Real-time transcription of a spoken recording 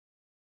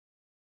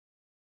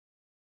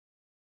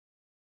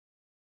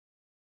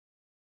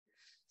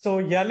So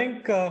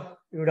Yealink,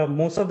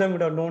 most of them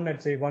would have known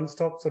it's a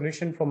one-stop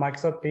solution for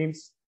Microsoft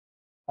Teams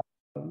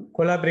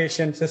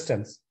collaboration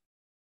systems.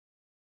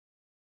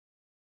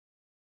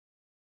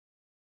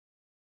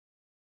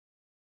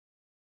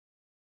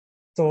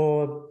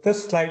 So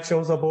this slide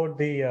shows about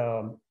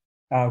the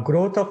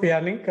growth of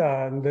Yealink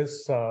in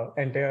this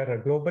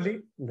entire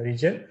globally in the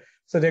region.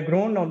 So they've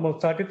grown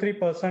almost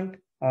 33%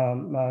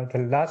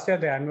 last year,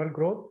 the annual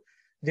growth.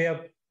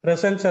 Their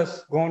presence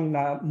has gone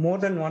more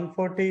than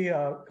 140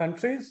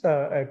 countries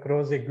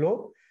across the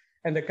globe,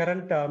 and the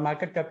current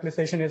market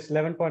capitalization is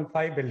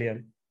 11.5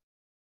 billion.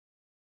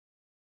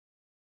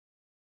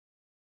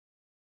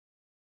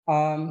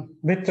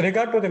 With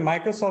regard to the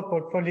Microsoft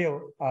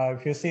portfolio,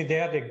 if you see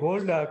there, the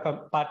gold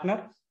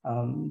partner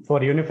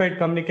for unified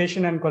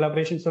communication and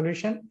collaboration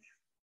solution.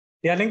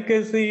 Yealink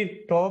is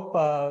the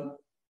top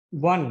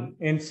one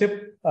in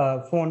SIP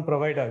phone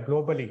provider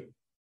globally.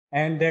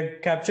 And they've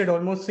captured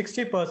almost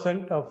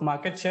 60% of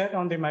market share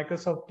on the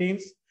Microsoft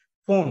Teams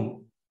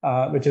phone,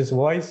 which is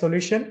voice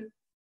solution.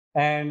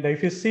 And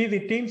if you see the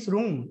Teams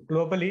room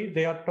globally,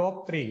 they are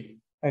top 3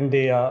 in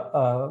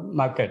the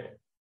market.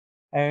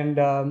 And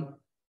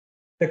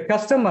the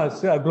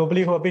customers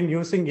globally who have been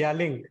using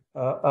Yealink,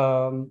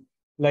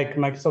 like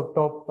Microsoft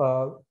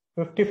top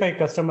 55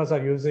 customers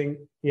are using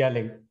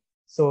Yealink.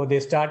 So they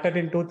started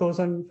in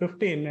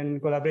 2015 in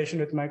collaboration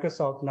with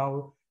Microsoft.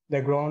 Now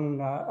they've grown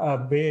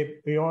way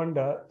beyond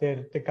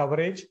their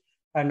coverage.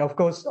 And of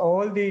course,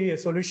 all the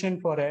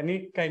solution for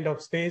any kind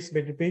of space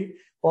B2B,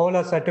 all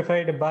are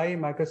certified by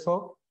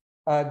Microsoft.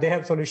 They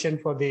have solution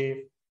for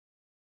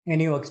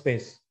any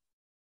workspace.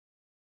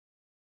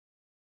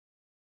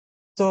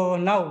 So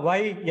now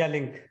why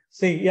Yealink?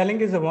 See,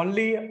 Yealink is the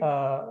only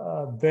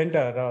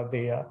vendor or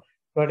the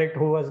product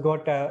who has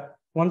got a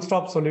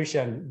one-stop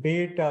solution,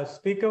 be it a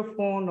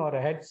speakerphone or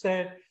a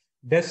headset,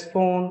 desk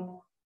phone,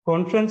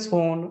 conference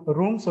phone,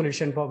 room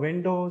solution for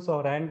Windows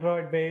or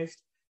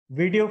Android-based,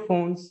 video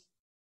phones,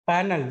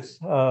 panels,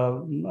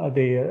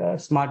 the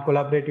smart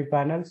collaborative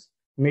panels,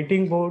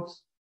 meeting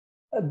boards,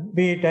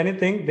 be it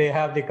anything, they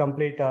have the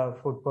complete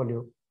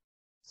portfolio.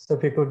 So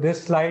if you could,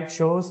 this slide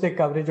shows the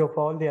coverage of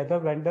all the other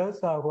vendors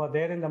who are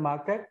there in the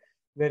market,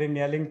 wherein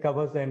Yealink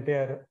covers the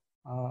entire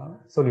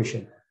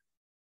solution.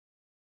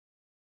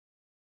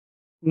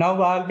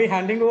 Now I'll be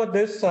handing over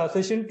this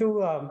session to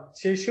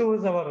Sheshu, who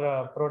is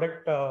our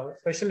product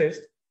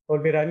specialist, who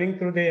will be running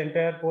through the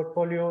entire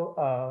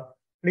portfolio.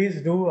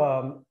 Please do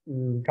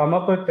come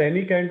up with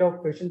any kind of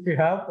questions you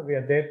have. We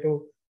are there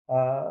to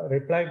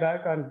reply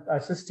back and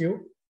assist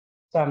you.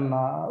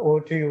 Over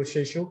to you,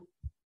 Sheshu.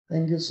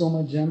 Thank you so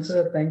much, Jan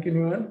sir. Thank you,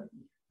 Newell.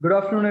 Good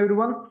afternoon,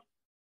 everyone.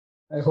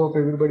 I hope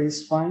everybody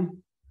is fine.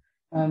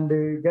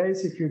 And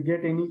guys, if you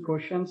get any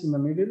questions in the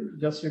middle,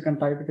 just you can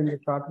type it in the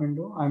chat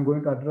window. I'm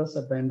going to address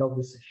at the end of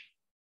this session.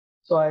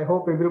 So I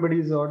hope everybody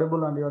is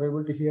audible and you're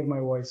able to hear my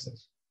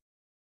voices.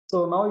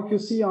 So now if you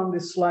see on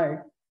this slide,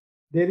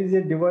 there is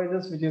a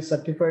devices which is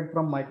certified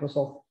from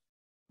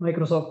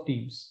Microsoft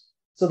Teams.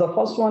 So the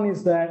first one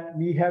is that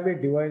we have a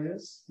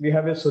devices, we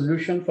have a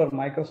solution for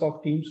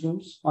Microsoft Teams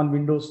rooms on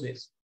Windows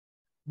based.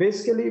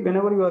 Basically,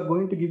 whenever you are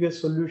going to give a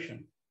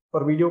solution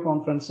for video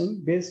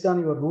conferencing, based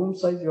on your room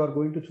size, you are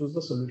going to choose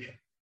the solution.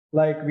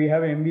 Like we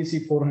have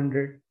MVC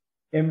 400,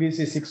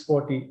 MVC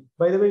 640.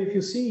 By the way, if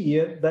you see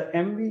here, the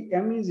M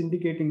is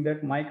indicating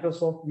that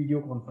Microsoft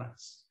video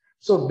conference.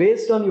 So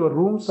based on your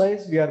room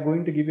size, we are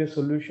going to give you a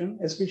solution,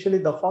 especially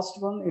the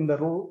first one in the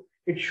row,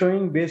 it's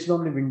showing based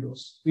on the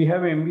Windows. We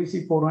have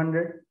MVC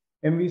 400,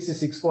 MVC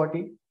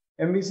 640,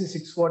 MVC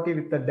 640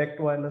 with the DECT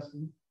wireless,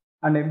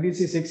 and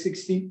MVC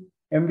 660,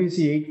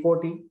 MVC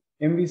 840,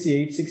 MVC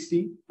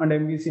 860, and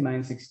MVC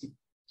 960.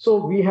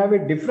 So we have a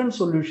different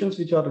solutions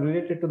which are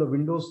related to the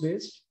Windows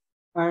based.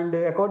 And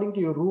according to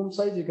your room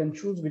size, you can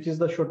choose which is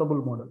the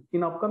suitable model.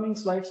 In upcoming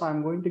slides,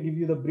 I'm going to give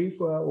you the brief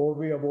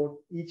overview about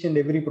each and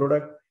every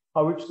product,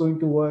 how it's going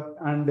to work,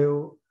 and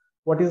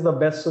what is the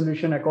best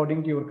solution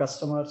according to your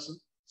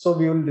customers. So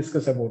we will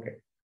discuss about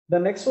it. The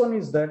next one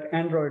is that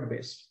Android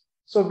based.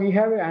 So we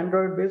have an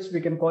Android based,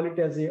 we can call it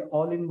as a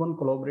all-in-one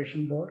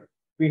collaboration board.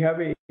 We have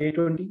a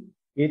A20,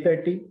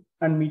 A30,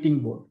 and meeting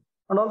board.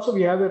 And also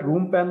we have a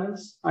room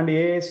panels and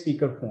AI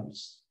speaker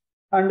phones.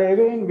 And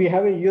again, we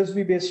have a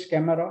USB based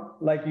camera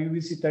like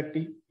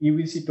UVC30,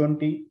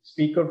 UVC20,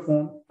 speaker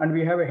phone, and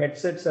we have a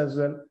headsets as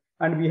well.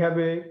 And we have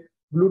a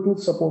Bluetooth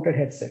supported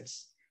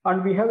headsets.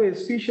 And we have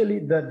especially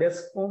the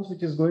desk phones,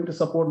 which is going to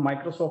support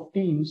Microsoft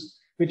Teams,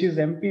 which is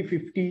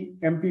MP50,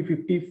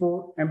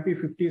 MP54,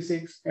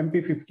 MP56,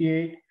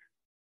 MP58,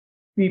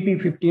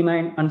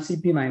 PP59, and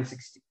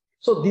CP960.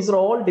 So these are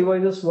all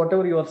devices,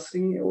 whatever you are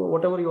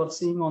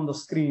seeing on the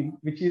screen,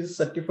 which is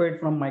certified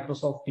from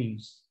Microsoft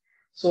Teams.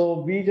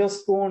 So we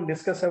just go and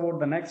discuss about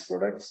the next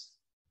products.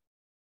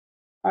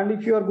 And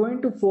if you are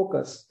going to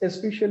focus,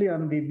 especially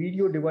on the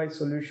video device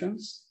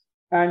solutions,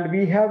 and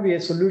we have a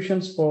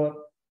solutions for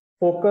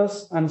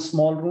focus and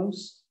small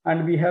rooms,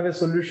 and we have a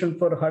solution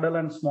for huddle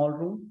and small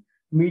room,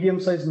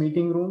 medium-sized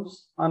meeting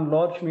rooms, and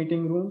large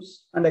meeting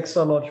rooms, and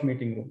extra large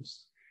meeting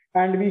rooms.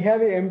 And we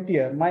have a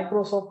MTR,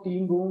 Microsoft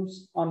Team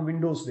Rooms on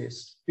Windows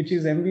based, which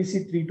is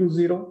MVC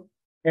 320,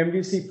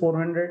 MVC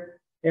 400,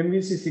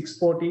 MVC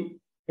 640,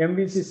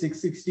 MVC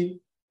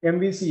 660,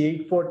 MVC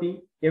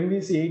 840,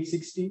 MVC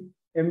 860,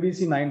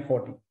 MVC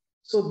 940.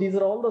 So these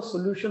are all the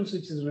solutions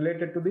which is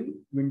related to the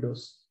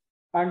Windows.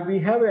 And we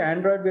have an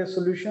Android based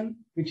solution,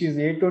 which is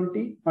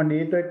A20 and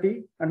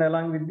A30, and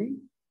along with the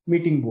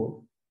meeting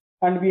board.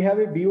 And we have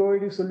a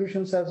BOID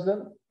solutions as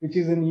well, which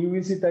is in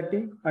UVC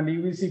 30 and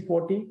UVC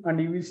 40 and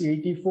UVC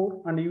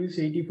 84 and UVC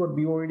 84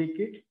 BOID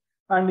kit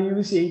and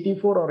UVC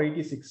 84 or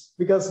 86,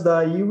 because the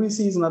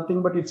UVC is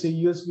nothing but it's a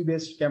USB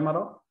based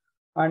camera,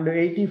 and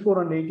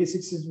 84 and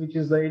 86 is, which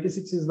is the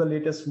 86 is the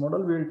latest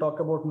model. We will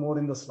talk about more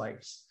in the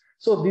slides.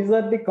 So these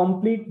are the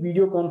complete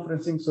video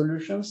conferencing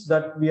solutions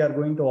that we are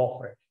going to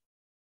offer.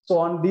 So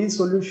on these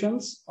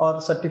solutions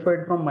are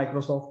certified from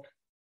Microsoft,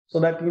 so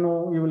that you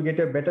will get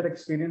a better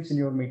experience in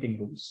your meeting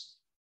rooms.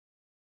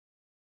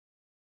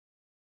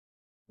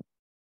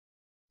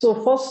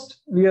 So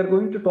first, we are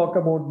going to talk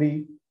about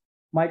the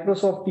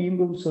Microsoft Team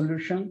Room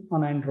solution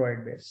on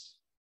Android based.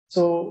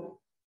 So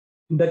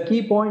the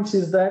key points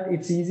is that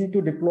it's easy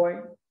to deploy,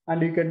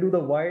 and you can do the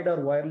wired or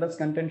wireless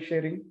content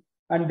sharing,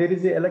 and there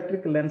is an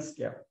electric lens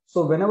cap.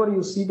 So whenever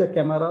you see the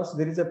cameras,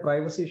 there is a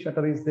privacy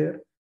shutter is there.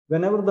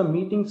 Whenever the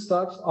meeting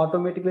starts,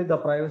 automatically the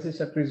privacy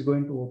shutter is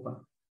going to open,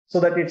 so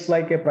that it's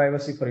like a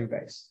privacy for you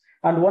guys.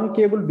 And one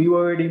cable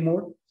BOID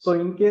mode. So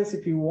in case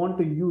if you want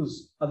to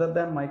use other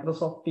than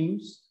Microsoft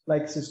Teams,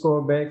 like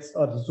Cisco Webex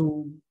or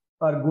Zoom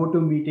or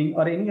GoToMeeting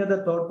or any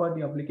other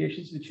third-party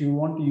applications which you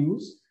want to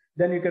use,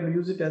 then you can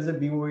use it as a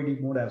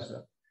BOID mode as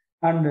well.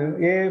 And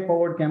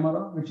AI-powered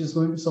camera, which is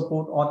going to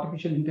support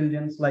artificial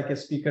intelligence like a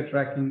speaker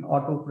tracking,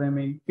 auto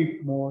framing,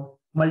 PIP mode,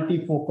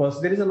 multi-focus.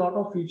 There is a lot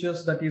of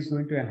features that is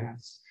going to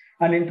enhance.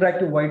 And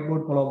interactive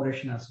whiteboard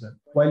collaboration as well.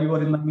 While you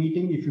are in the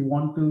meeting, if you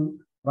want to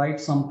write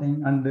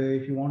something and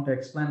if you want to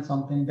explain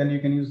something, then you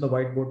can use the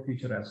whiteboard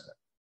feature as well.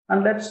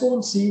 And let's go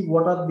and see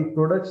what are the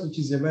products which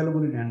is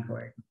available in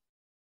Android.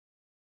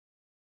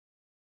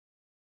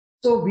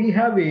 So we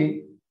have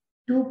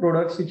two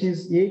products, which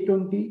is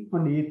A20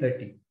 and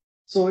A30.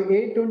 So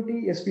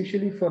A20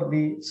 especially for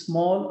the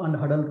small and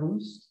huddle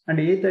rooms, and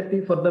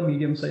A30 for the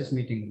medium-sized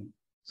meeting room.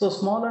 So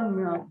small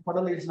and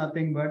huddle is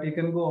nothing but you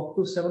can go up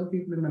to 7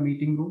 people in the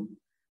meeting room,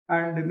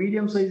 and the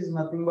medium size is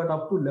nothing but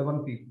up to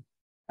 11 people.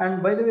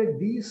 And by the way,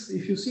 these,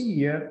 if you see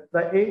here,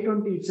 the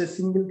A20, it's a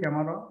single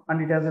camera and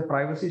it has a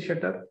privacy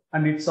shutter,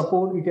 and it has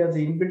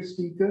an inbuilt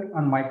speaker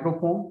and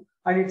microphone,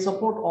 and it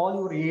supports all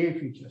your AI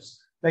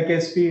features. Like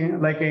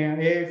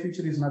an AI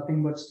feature is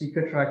nothing but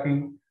speaker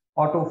tracking,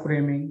 auto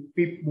framing,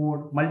 PIP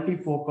mode,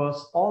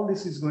 multi-focus, all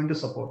this is going to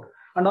support.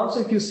 And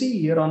also, if you see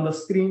here on the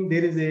screen,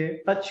 there is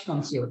a touch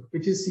console,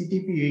 which is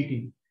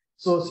CTP18.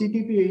 So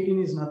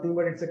CTP18 is nothing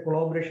but it's a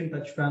collaboration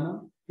touch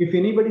panel. If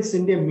anybody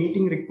send a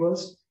meeting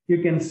request,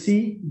 you can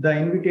see the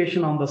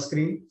invitation on the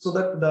screen, so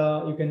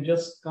that you can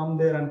just come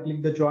there and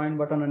click the join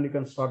button and you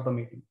can start the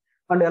meeting.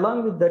 And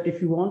along with that,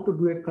 if you want to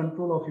do a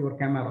control of your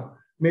camera,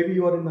 maybe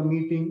you are in the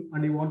meeting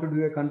and you want to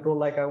do a control,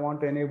 like I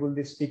want to enable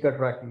the speaker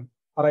tracking,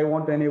 or I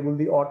want to enable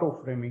the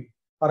auto framing,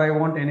 or I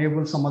want to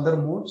enable some other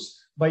modes.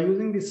 By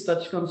using this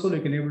touch console,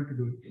 you can able to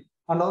do it.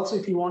 And also,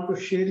 if you want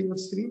to share your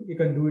screen, you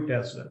can do it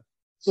as well.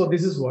 So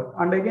this is what.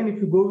 And again,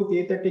 if you go with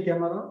A30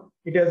 camera,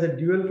 it has a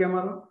dual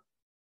camera,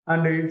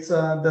 and it's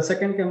the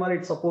second camera,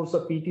 it supports a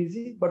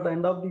PTZ. But at the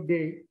end of the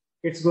day,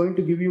 it's going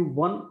to give you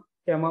one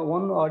camera,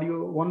 one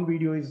audio, one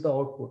video is the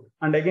output.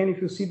 And again,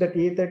 if you see that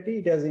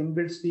A30, it has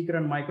inbuilt speaker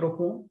and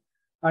microphone,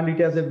 and it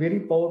has a very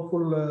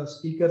powerful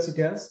speakers it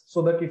has,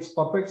 so that it's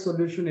perfect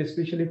solution,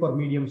 especially for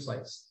medium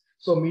size.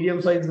 So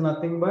medium size is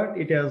nothing but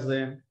it has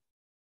 11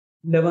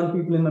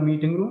 people in the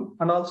meeting room,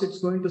 and also it's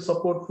going to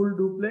support full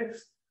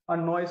duplex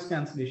and noise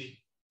cancellation,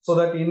 so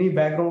that any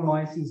background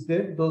noise is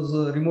there, those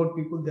remote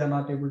people, they are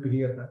not able to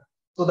hear that,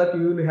 so that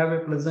you will have a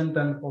pleasant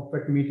and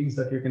perfect meetings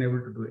that you can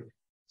able to do it.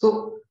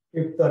 So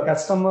if the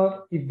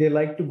customer, if they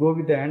like to go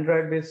with the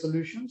Android based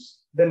solutions,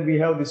 then we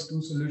have these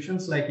two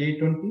solutions like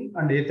A20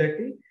 and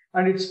A30,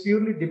 and it's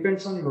purely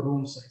depends on your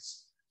room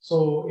size.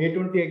 So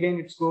A20 again,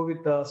 it's go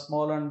with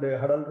small and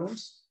huddle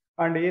rooms,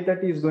 and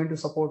A30 is going to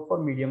support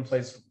for medium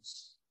sized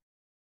rooms.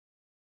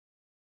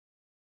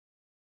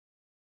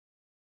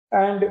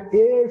 And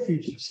AI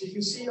features, if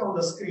you see on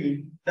the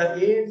screen, the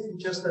AI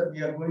features that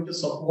we are going to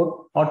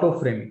support auto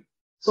framing.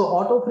 So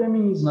auto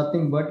framing is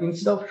nothing but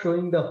instead of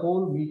showing the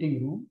whole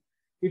meeting room,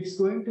 it's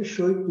going to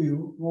show it to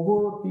you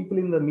whoever people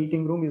in the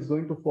meeting room is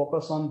going to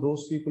focus on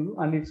those people,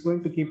 and it's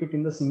going to keep it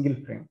in the single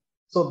frame.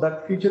 So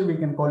that feature we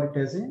can call it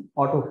as an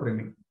auto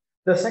framing.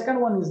 The second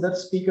one is that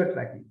speaker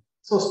tracking.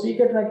 So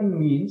speaker tracking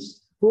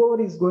means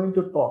whoever is going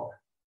to talk,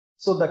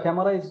 so the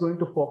camera is going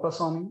to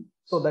focus on him.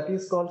 So that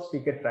is called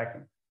speaker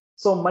tracking.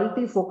 So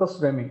multi-focus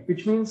framing,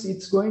 which means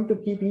it's going to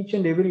keep each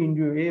and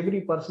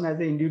every person as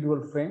an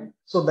individual frame.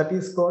 So that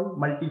is called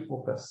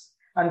multi-focus.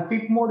 And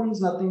PIP mode is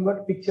nothing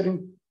but picture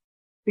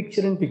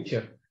in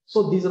picture.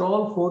 So these are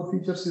all 4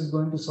 features is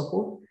going to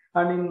support.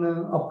 And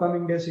in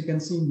upcoming days, you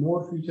can see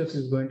more features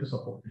is going to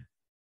support.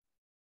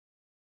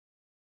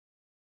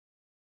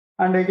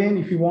 And again,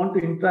 if you want to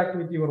interact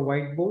with your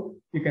whiteboard,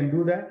 you can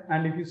do that.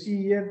 And if you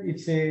see here,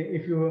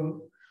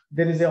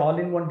 there is a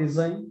all-in-one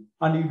design,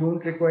 and you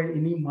don't require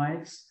any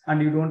mics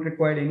and you don't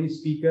require any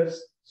speakers.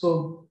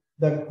 So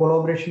the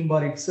collaboration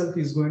bar itself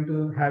is going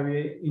to have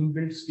a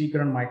inbuilt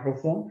speaker and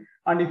microphone.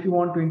 And if you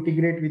want to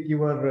integrate with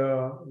your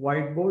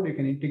whiteboard, you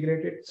can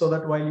integrate it so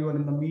that while you are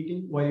in the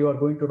meeting, while you are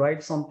going to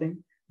write something,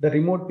 the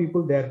remote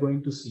people, they are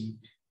going to see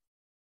it.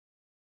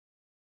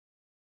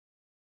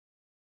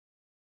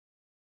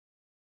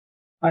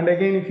 And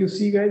again, if you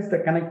see guys, the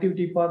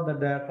connectivity part that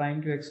they are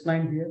trying to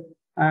explain here,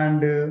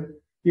 and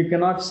you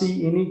cannot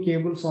see any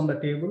cables on the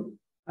table,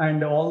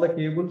 and all the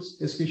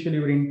cables, especially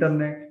your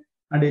internet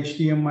and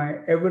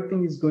HDMI,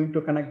 everything is going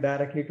to connect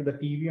directly to the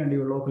TV and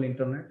your local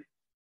internet.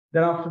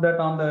 Then after that,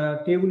 on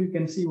the table, you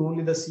can see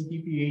only the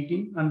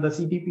CTP18, and the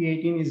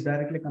CTP18 is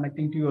directly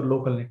connecting to your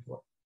local network.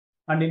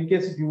 And in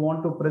case if you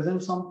want to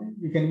present something,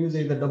 you can use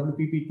either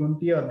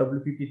WPP20 or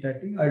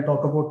WPP30. I'll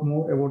talk about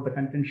more about the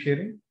content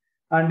sharing.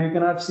 And you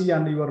cannot see,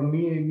 and your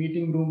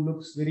meeting room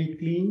looks very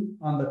clean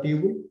on the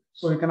table.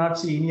 So you cannot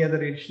see any other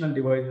additional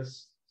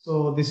devices.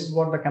 So this is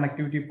what the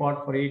connectivity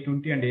part for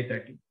A20 and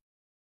A30.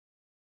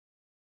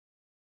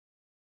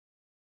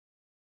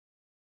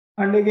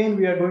 And again,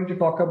 we are going to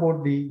talk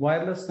about the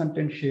wireless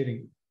content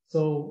sharing.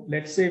 So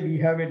let's say we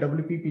have a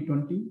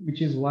WPP20,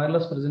 which is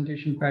wireless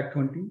presentation pad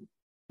 20.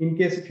 In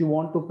case if you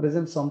want to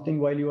present something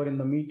while you are in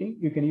the meeting,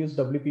 you can use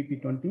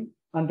WPP20.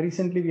 And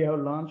recently we have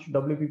launched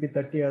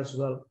WPP30 as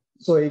well.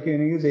 So you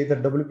can use either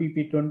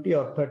WPP20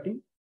 or 30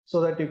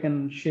 so that you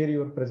can share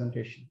your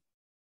presentation.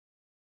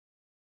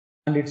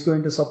 And it's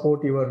going to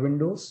support your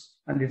Windows,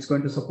 and it's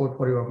going to support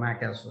for your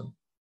Mac as well.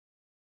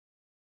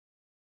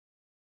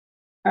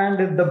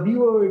 And the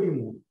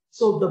BYOD mode.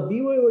 So the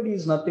BYOD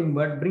is nothing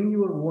but bring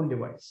your own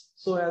device.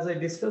 So as I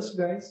discussed,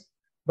 guys,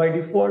 by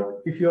default,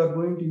 if you are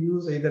going to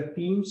use either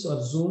Teams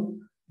or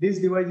Zoom, this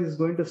device is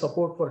going to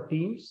support for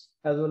Teams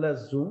as well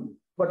as Zoom.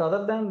 But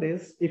other than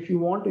this, if you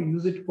want to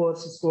use it for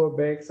Cisco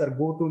Webex or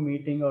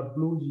GoToMeeting or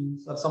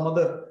BlueJeans or some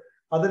other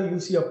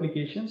UC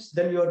applications,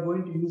 then you are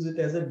going to use it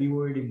as a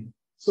BYOD mode.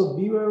 So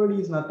BYOD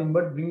is nothing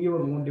but bring your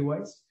own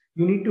device.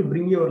 You need to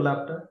bring your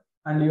laptop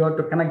and you have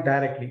to connect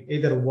directly,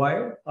 either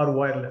wired or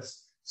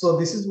wireless. So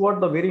this is what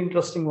the very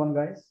interesting one,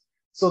 guys.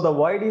 So the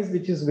wired is,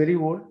 which is very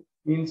old,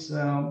 means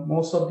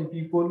most of the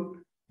people,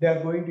 they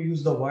are going to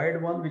use the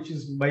wired one, which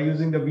is by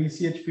using the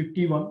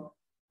VCH51.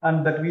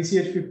 And that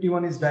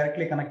VCH51 is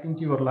directly connecting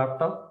to your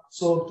laptop.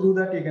 So through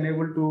that, you can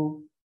able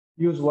to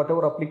use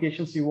whatever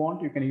applications you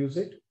want, you can use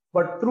it.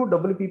 But through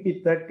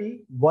WPP30,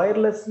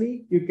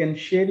 wirelessly, you can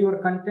share your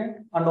content,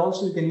 and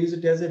also you can use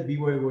it as a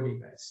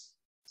BYOD, guys.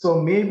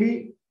 So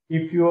maybe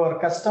if your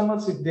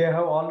customers, if they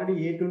have already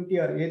A20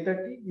 or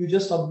A30, you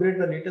just upgrade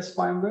the latest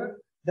firmware.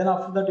 Then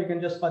after that, you can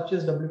just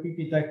purchase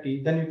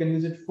WPP30. Then you can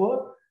use it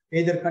for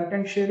either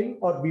content sharing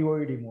or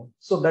BYOD mode.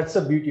 So that's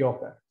the beauty of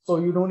that. So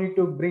you don't need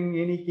to bring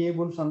any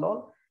cables and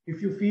all.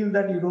 If you feel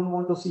that you don't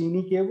want to see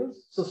any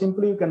cables, so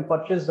simply you can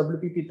purchase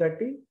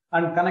WPP30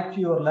 and connect to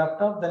your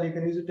laptop. Then you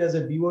can use it as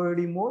a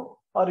BYOD mode,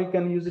 or you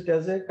can use it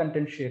as a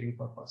content sharing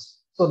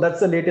purpose. So that's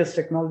the latest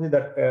technology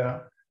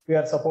that we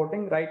are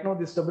supporting. Right now,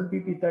 this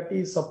WPP30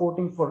 is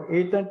supporting for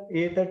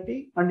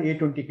A30 and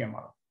A20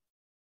 camera.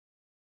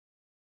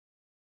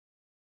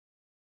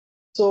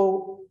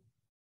 So,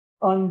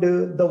 and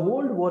the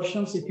old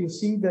versions, if you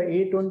see the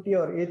A20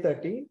 or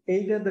A30,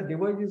 either the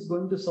device is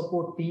going to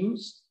support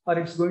Teams or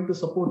it's going to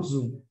support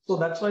Zoom. So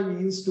that's why we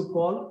used to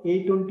call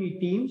A20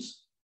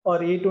 Teams or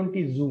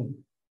A20 Zoom,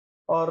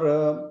 or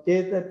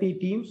A30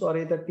 Teams or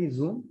A30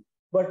 Zoom.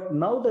 But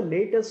now the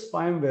latest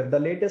firmware, the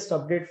latest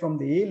update from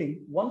the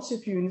Yealink, once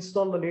if you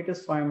install the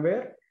latest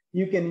firmware,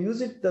 you can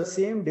use it the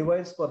same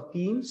device for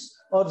Teams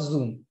or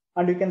Zoom.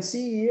 And you can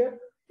see here,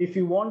 if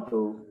you want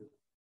to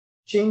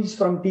change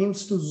from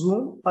Teams to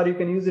Zoom, or you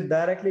can use it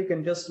directly, you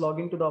can just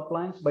log into the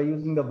appliance by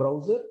using the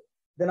browser.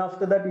 Then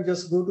after that, you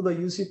just go to the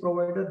UC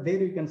provider.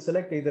 There you can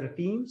select either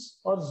Teams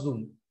or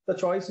Zoom. The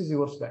choice is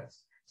yours,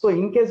 guys. So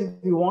in case if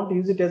you want to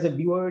use it as a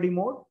BYOD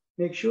mode,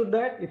 make sure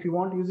that if you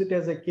want to use it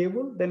as a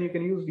cable, then you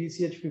can use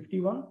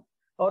VCH51,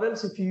 or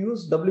else if you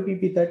use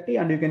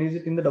WPP30, and you can use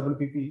it in the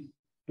WPP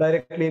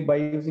directly by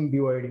using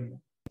BYOD mode.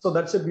 So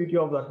that's the beauty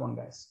of that one,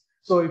 guys.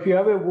 So if you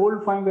have a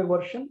old firmware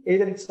version,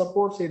 either it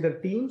supports either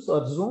Teams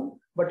or Zoom,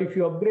 but if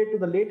you upgrade to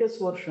the latest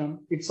version,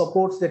 it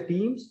supports the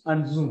Teams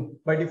and Zoom.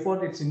 By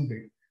default, it's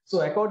inbuilt.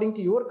 So according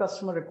to your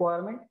customer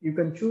requirement, you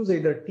can choose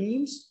either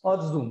Teams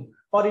or Zoom.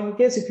 Or in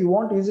case if you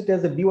want to use it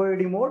as a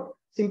BYOD mode,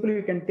 simply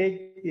you can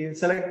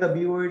select the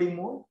BYOD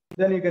mode,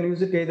 then you can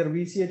use it either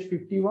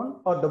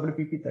VCH51 or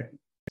WPP30.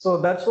 So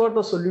that's what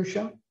the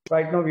solution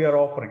right now we are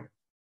offering.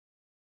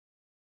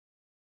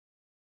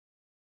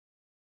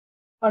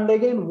 And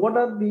again, what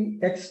are the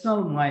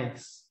external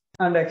mics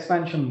and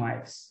expansion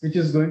mics, which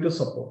is going to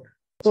support?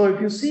 So if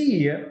you see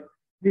here,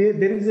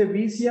 there is a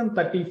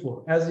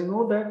VCM34. As you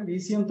know that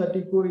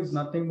VCM34 is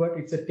nothing but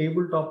it's a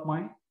tabletop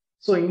mic.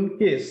 So in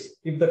case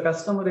if the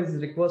customer has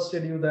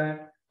requested you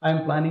that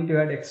I'm planning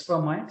to add extra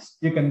mics,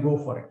 you can go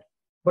for it.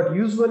 But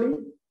usually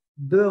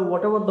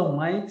whatever the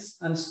mics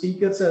and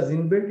speakers as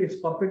inbuilt, it's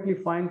perfectly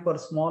fine for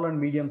small and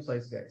medium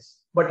sized guys.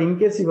 But in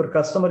case your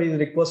customer is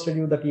requested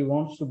you that he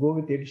wants to go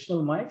with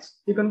additional mics,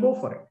 you can go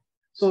for it.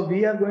 So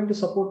we are going to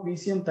support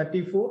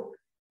VCM34,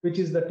 which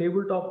is the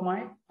tabletop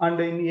mic. And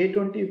in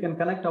A20, you can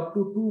connect up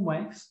to 2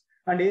 mics.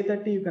 And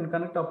A30, you can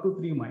connect up to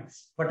 3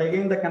 mics. But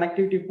again, the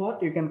connectivity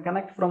part, you can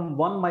connect from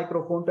one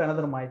microphone to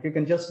another mic. You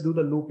can just do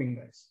the looping,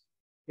 guys.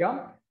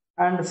 Yeah.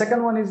 And the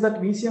second one is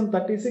that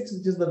VCM36,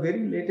 which is the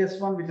very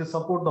latest one, which is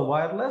support the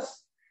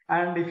wireless.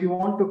 And if you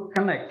want to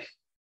connect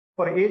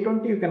for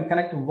A20, you can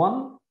connect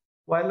one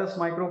wireless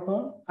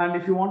microphone. And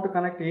if you want to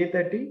connect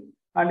A30,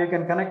 and you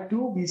can connect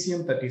two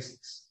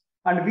VCM36.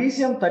 And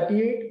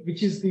VCM38,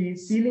 which is the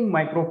ceiling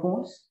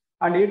microphones,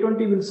 and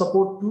A20 will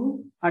support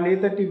 2, and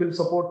A30 will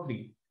support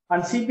 3.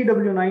 And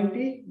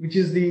CPW90, which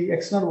is the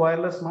external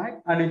wireless mic,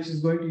 and which is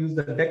going to use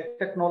the DEC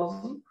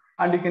technology,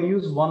 and you can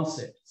use one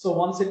set. So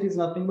one set is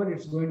nothing but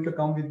it's going to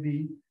come with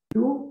the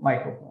 2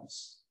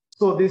 microphones.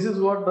 So this is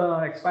what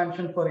the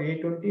expansion for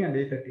A20 and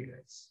A30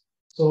 guys.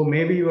 So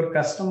maybe your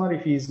customer,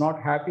 if he is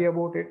not happy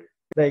about it,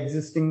 the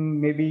existing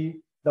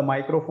maybe the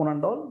microphone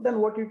and all, then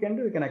what you can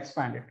do, you can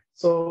expand it.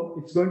 So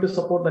it's going to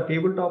support the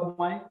tabletop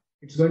mic,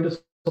 it's going to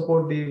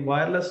support the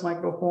wireless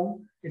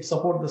microphone, it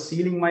supports the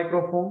ceiling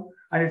microphone,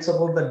 and it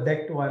supports the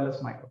DECT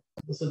wireless microphone.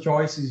 So the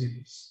choice is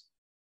yours.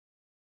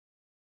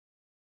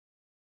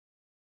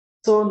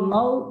 So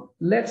now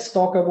let's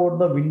talk about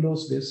the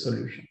Windows-based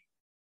solution.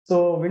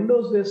 So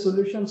Windows-based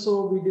solution,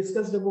 so we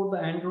discussed about the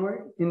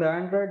Android. In the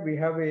Android, we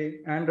have a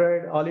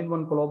Android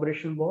all-in-one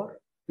collaboration board,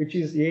 which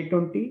is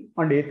A20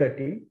 and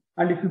A30.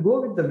 And if you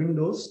go with the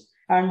Windows,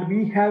 and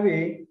we have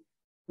a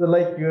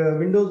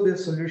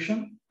Windows-based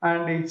solution,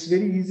 and it's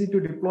very easy to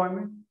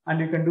deployment, and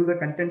you can do the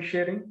content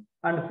sharing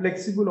and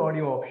flexible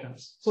audio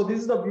options. So this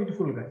is the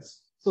beautiful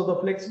guys. So the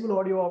flexible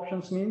audio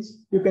options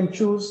means you can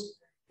choose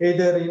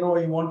either, you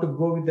want to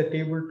go with the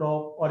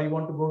tabletop, or you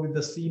want to go with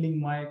the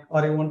ceiling mic,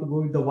 or you want to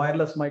go with the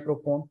wireless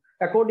microphone.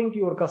 According to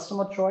your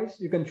customer choice,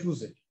 you can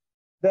choose it.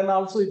 Then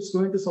also it's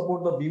going to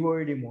support the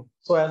VoID mode.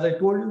 So as I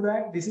told you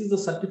that this is the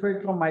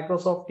certified from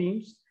Microsoft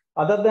Teams.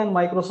 Other than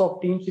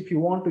Microsoft Teams, if you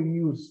want to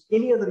use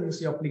any other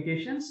UC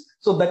applications,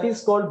 so that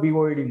is called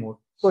VoID mode.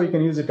 So you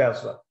can use it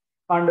as well.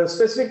 And a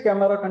specific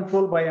camera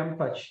control by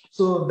M-Touch.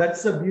 So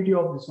that's the beauty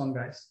of this one,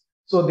 guys.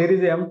 So there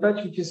is a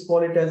M-Touch, which is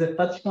called it as a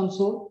touch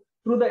console.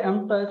 Through the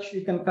M-Touch,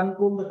 you can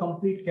control the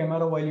complete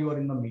camera while you are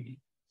in the meeting.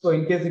 So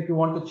in case if you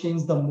want to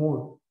change the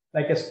mode,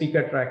 like a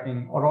speaker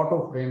tracking or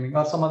auto framing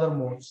or some other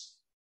modes,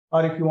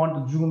 or if you want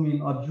to zoom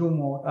in or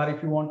zoom out, or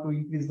if you want to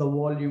increase the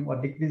volume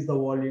or decrease the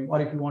volume, or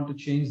if you want to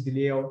change the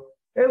layout,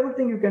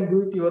 everything you can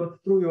do it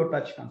through your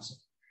touch console.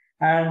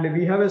 And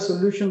we have a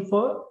solution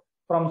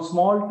from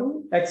small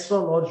to extra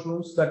large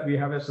rooms that we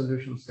have a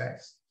solution,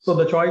 guys. So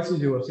the choice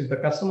is yours. If the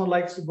customer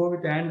likes to go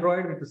with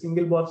Android with a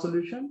single board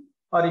solution,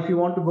 or if you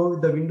want to go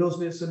with the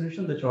Windows-based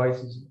solution, the choice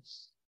is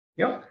yours.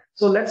 Yeah.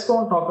 So let's go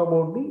and talk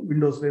about the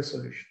Windows-based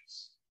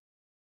solutions.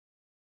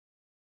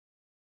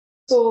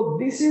 So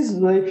this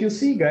is, if you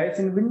see guys,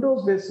 in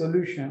Windows-based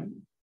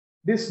solution,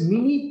 this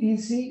mini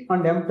PC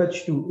and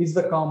M-Touch 2 is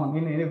the common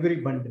in every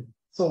bundle.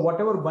 So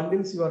whatever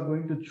bundles you are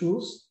going to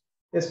choose,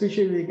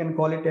 especially we can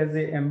call it as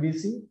a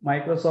MVC,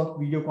 Microsoft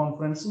Video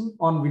Conferencing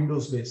on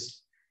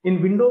Windows-based.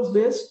 In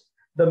Windows-based,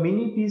 the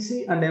mini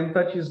PC and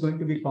M-Touch is going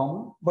to be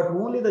common, but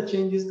only the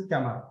change is the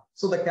camera.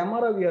 So the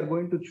camera we are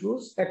going to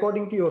choose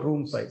according to your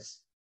room size.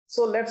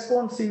 So let's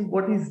go and see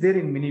what is there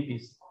in mini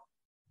PC.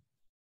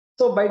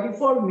 So by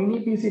default,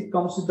 mini PC, it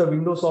comes with the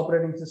Windows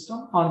operating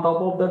system. On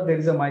top of that, there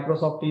is a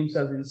Microsoft Teams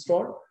as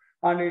installed,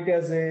 and it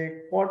has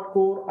a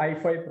quad-core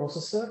i5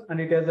 processor, and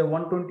it has a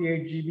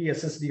 128 GB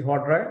SSD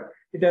hard drive.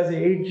 It has a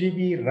 8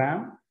 GB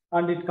RAM,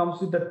 and it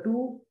comes with the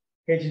 2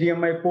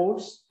 HDMI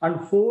ports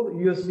and 4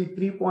 USB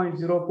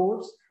 3.0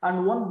 ports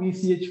and 1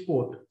 VCH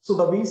port. So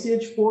the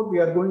VCH port we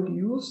are going to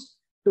use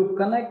to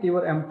connect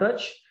your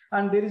M-Touch,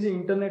 and there is an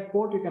internet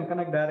port. You can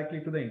connect directly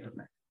to the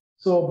internet.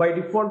 So by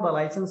default, the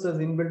license is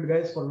inbuilt,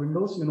 guys, for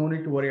Windows. You no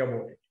need to worry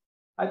about it.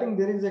 I think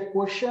there is a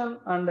question,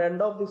 and at the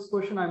end of this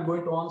question, I'm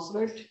going to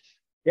answer it.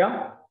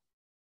 Yeah.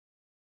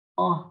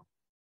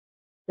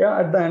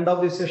 At the end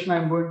of this session,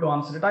 I'm going to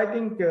answer it. I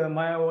think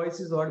my voice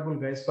is audible,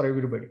 guys, for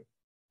everybody.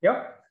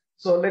 Yeah.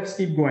 So let's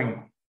keep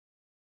going.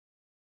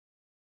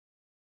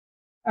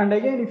 And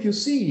again, if you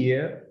see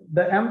here,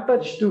 the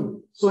M-Touch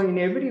 2. So in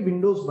every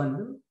Windows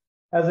bundle,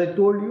 as I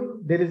told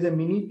you, there is a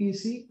mini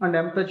PC and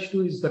M-Touch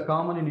 2 is the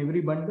common in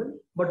every bundle,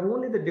 but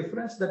only the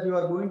difference that you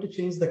are going to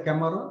change the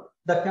camera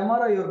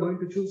you are going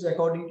to choose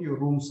according to your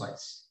room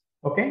size.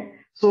 Okay.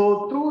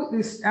 So through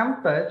this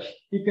M-Touch,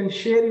 you can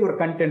share your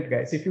content,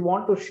 guys. If you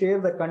want to share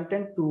the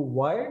content to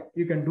wired,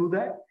 you can do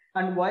that.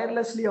 And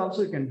wirelessly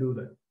also you can do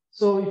that.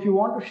 So if you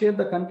want to share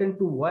the content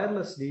to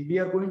wirelessly, we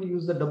are going to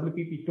use the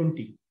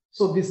WPP20.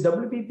 So this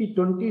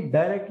WPP20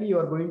 directly you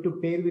are going to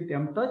pair with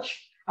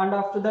M-Touch. And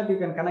after that, you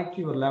can connect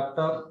to your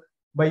laptop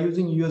by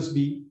using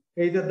USB.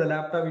 Either the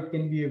laptop, it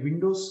can be a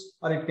Windows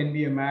or it can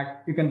be a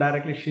Mac. You can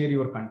directly share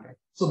your content.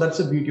 So that's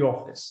the beauty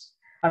of this.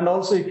 And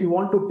also, if you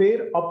want to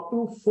pair up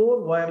to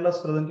 4 wireless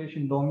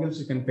presentation dongles,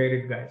 you can pair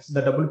it, guys.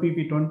 The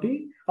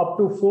WPP20, up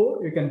to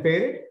 4, you can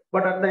pair it.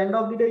 But at the end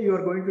of the day, you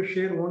are going to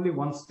share only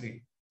one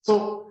screen.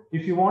 So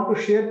if you want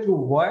to share through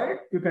wired,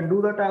 you can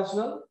do that as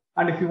well.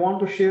 And if you want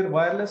to share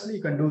wirelessly,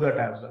 you can do that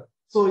as well.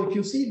 So if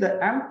you see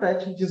the amp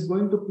touch, which is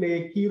going to play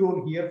a key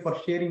role here for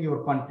sharing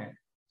your content.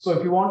 So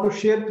if you want to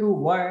share through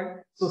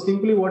wired, so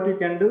simply what you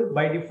can do,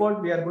 by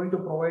default, we are going to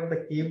provide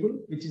the cable,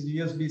 which is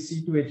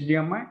USB-C to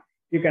HDMI.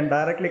 You can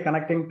directly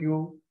connecting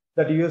to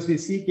that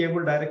USB-C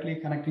cable directly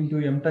connecting to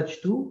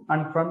mTouch2,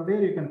 and from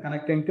there you can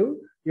connect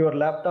into your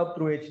laptop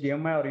through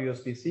HDMI or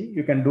USB-C.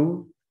 You can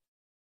do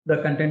the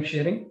content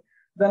sharing.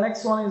 The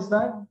next one is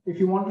that if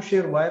you want to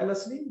share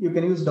wirelessly, you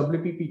can use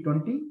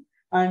WPP20,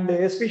 and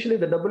especially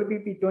the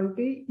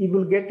WPP20, you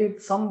will get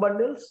it some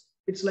bundles.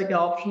 It's like an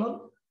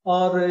optional,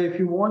 or if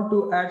you want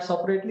to add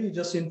separately,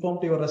 just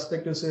inform to your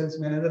respective sales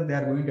manager. They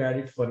are going to add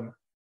it for you.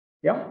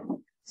 Yeah.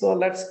 So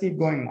let's keep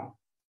going now.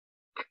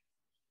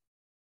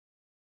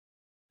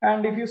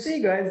 And if you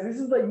see, guys, this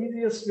is the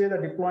easiest way, the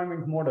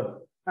deployment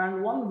model.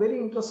 And one very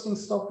interesting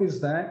stuff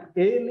is that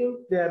Yealink,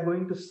 they are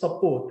going to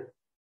support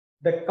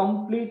the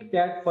complete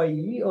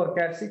Cat5e or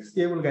Cat6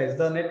 cable, guys,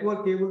 the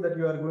network cable that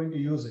you are going to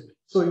use it.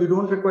 So you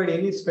don't require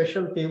any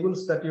special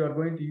cables that you are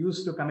going to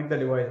use to connect the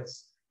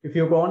devices. If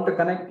you want to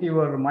connect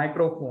your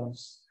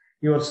microphones,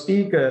 your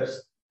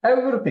speakers,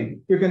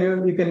 everything, you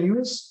can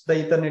use the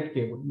Ethernet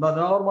cable. The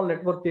normal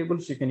network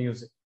cables, you can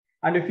use it.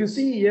 And if you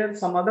see here,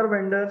 some other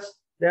vendors,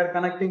 they are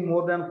connecting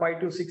more than 5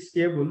 to 6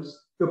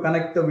 cables to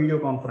connect the video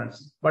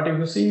conferencing. But if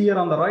you see here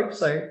on the right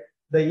side,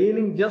 the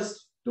Yealink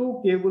just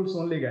 2 cables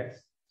only, guys.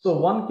 So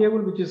one cable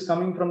which is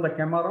coming from the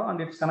camera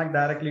and it's connect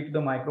directly to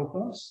the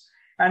microphones,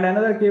 and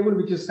another cable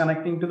which is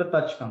connecting to the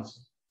touch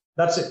console.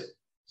 That's it.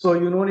 So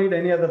you don't need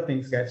any other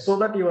things, guys. So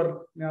that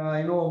your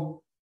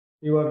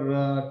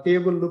your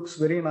table looks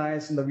very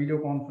nice in the video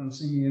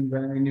conferencing,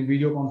 in the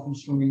video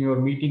conference room, in your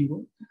meeting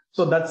room.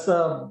 So that's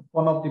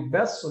one of the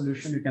best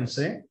solution you can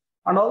say.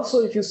 And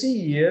also, if you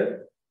see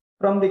here,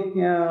 from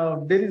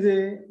the there is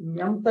a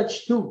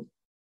mTouch2,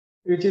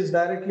 which is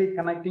directly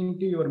connecting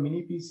to your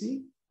mini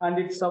PC, and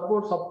it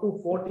supports up to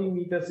 40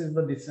 meters is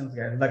the distance,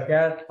 guys. The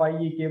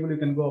Cat5e cable, you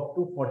can go up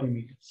to 40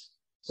 meters.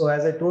 So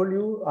as I told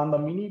you, on the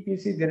mini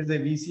PC, there is a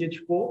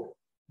VCH port.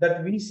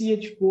 That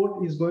VCH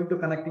port is going to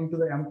connecting to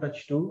the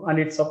mTouch2, and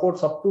it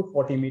supports up to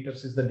 40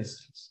 meters is the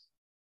distance.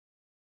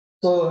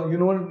 So you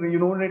don't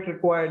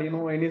require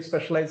any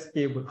specialized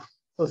cable.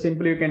 So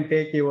simply you can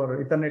take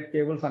your Ethernet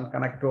cables and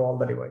connect to all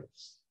the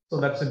devices. So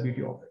that's the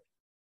beauty of it.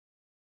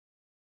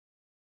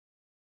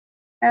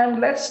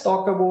 And let's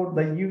talk about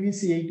the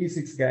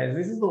UVC86, guys.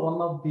 This is the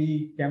one of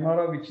the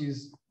camera which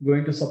is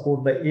going to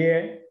support the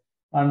AI,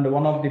 and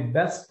one of the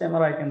best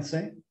camera I can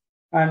say.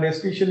 And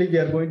especially we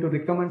are going to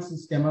recommend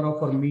this camera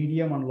for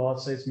medium and large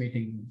size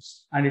meeting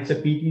rooms. And it's a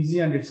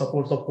PTZ and it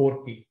supports a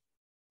 4K.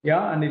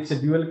 Yeah, and it's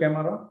a dual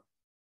camera.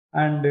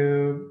 And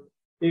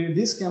if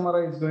this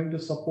camera is going to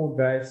support,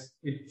 guys,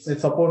 it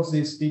supports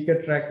the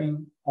speaker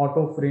tracking,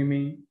 auto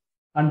framing,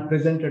 and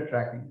presenter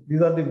tracking.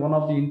 These are one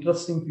of the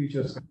interesting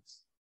features, guys.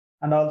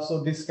 And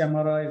also this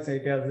camera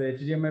it has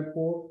a HDMI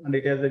port, and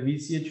it has a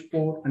VCH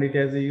port, and it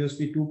has a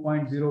USB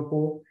 2.0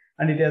 port,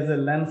 and it has a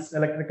lens,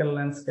 electrical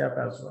lens cap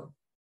as well.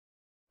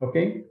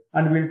 Okay,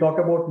 and we'll talk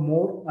about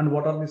more and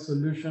what are the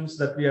solutions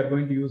that we are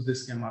going to use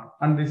this camera.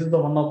 And this is the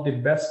one of the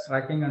best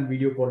tracking and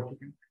video quality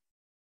camera.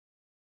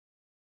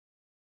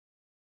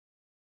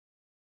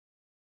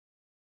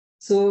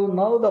 So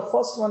now the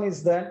first one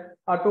is that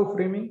auto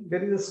framing.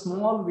 There is a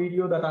small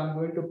video that I'm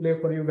going to play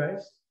for you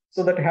guys,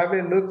 so that have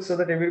a look so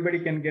that everybody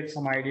can get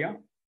some idea.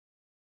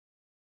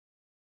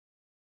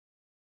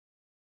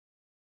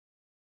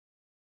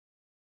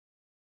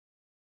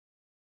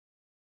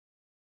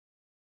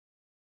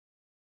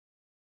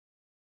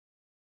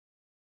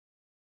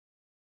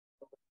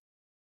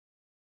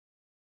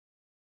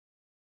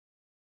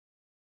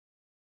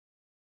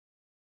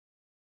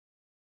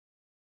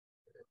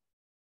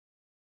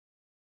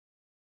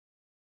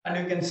 And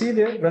you can see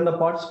there when the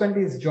participant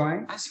is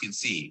joined. As you can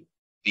see,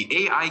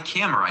 the AI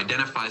camera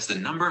identifies the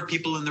number of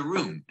people in the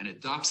room and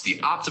adopts the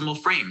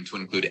optimal frame to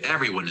include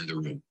everyone in the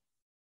room.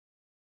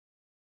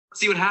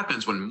 Let's see what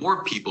happens when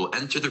more people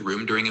enter the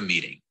room during a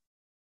meeting.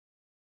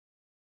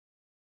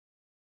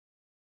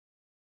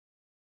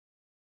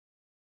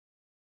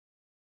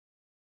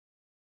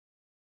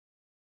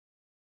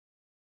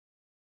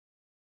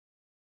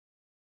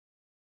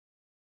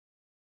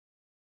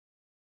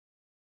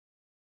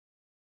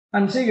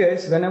 And see,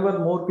 guys, whenever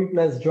more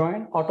people has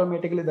joined,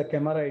 automatically the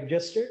camera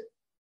adjusted,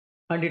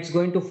 and it's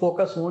going to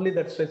focus only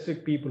that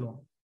specific people on.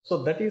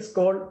 So that is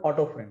called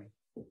auto framing.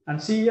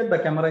 And see here, the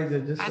camera is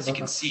adjusted. As you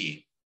can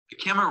see, the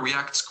camera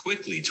reacts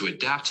quickly to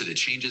adapt to the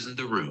changes in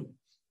the room.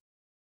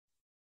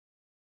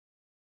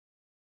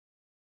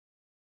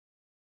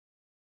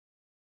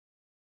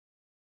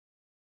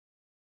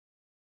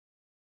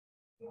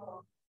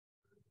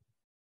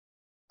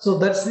 So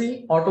that's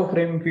the auto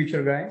framing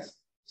feature, guys.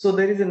 So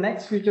there is a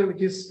next feature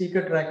which is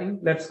speaker tracking.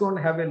 Let's go and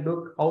have a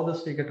look how the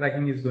speaker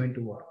tracking is going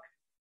to work.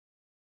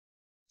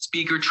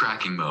 speaker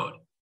tracking mode.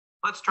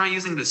 Let's try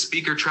using the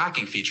speaker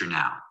tracking feature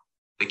now.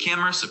 The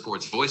camera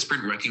supports voice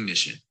print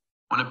recognition.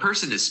 When a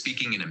person is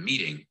speaking in a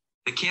meeting,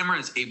 the camera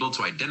is able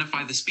to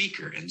identify the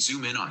speaker and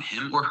zoom in on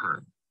him or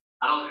her.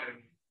 Hello,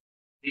 everyone.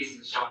 This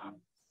is Sean.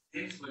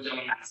 Thanks for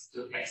joining us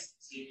to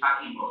test speaker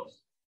tracking mode.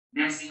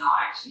 Let's see how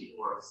it actually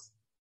works.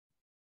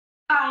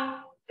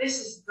 Hi, this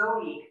is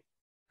Yealink.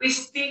 With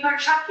speaker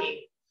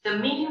tracking, the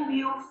meeting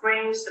view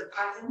frames the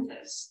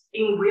presenters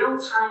in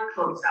real-time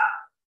close-up,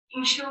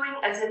 ensuring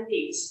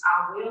attendees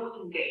are well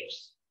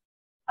engaged.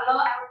 Hello,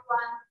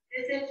 everyone.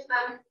 This is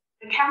Ben.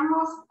 The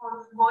camera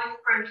supports voice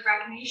print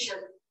recognition,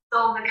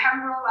 so the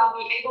camera will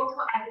be able to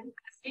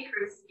identify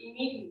speakers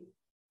immediately.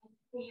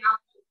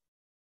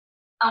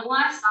 And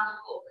when I start to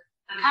talk,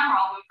 the camera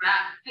will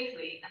react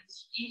quickly and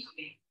into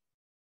me.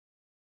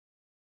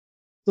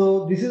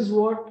 So this is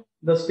what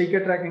the speaker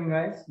tracking,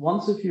 guys.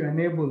 Once if you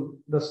enable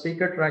the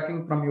speaker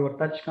tracking from your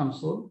touch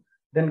console,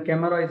 then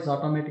camera is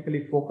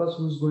automatically focused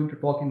who's going to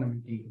talk in the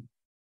meeting.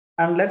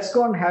 And let's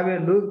go and have a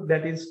look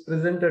that is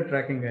presenter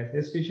tracking, guys,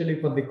 especially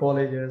for the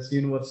colleges,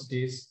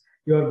 universities,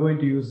 you are going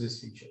to use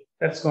this feature.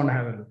 Let's go and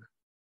have a look.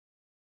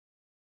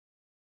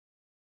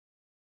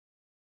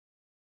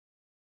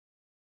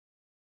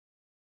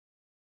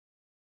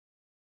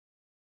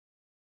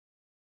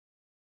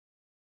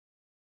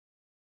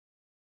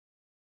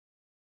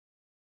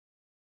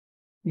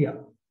 Yeah.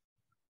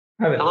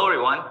 Hello,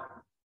 everyone.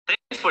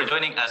 Thanks for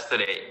joining us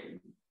today.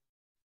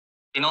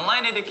 In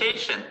online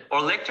education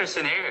or lecture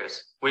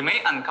scenarios, we may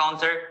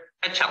encounter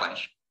a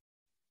challenge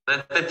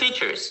that the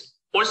teachers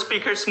or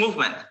speakers'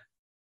 movement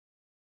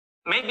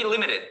may be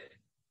limited.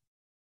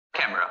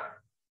 Camera.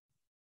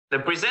 The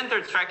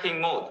presenter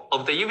tracking mode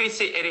of the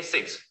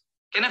UVC86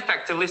 can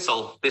effectively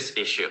solve this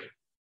issue.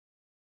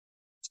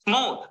 This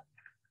mode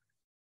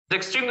is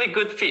extremely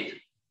good fit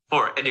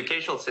for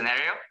educational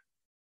scenario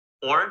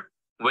or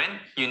when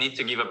you need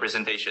to give a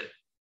presentation.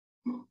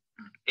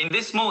 In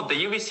this mode, the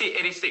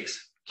UVC86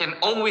 can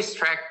always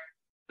track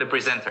the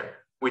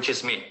presenter, which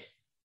is me,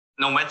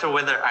 no matter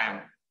whether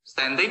I'm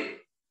standing,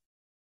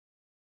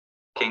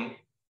 walking,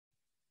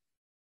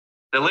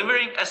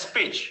 delivering a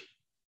speech,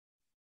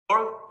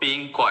 or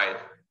being quiet.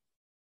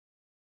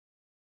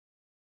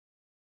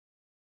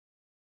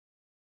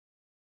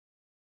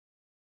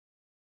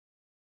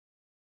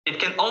 It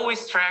can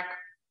always track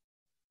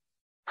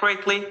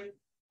accurately,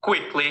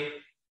 quickly,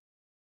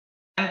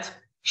 and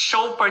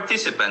show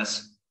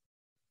participants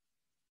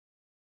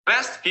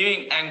best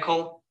viewing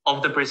angle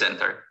of the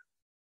presenter.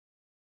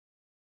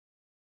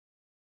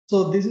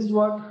 So this is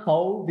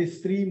how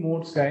these three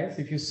modes, guys.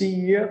 If you see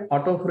here,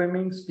 auto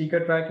framing,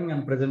 speaker tracking,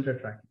 and presenter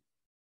tracking.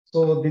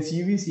 So this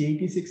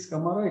UVC86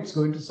 camera, it's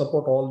going to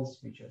support all these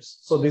features.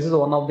 So this is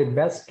one of the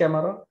best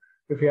camera.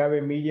 If you have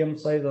a medium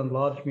size and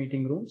large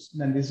meeting rooms,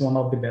 then this is one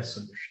of the best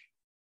solutions.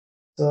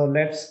 So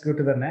let's go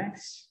to the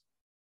next.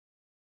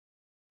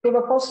 So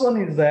the first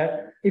one is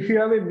that if you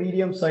have a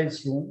medium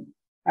sized room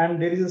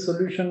and there is a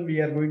solution, we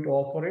are going to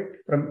offer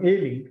it from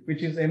Yealink,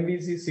 which is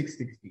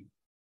MVC660.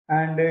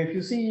 And if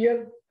you see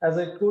here, as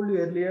I told you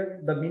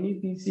earlier, the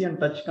mini PC and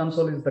touch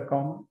console is the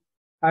common,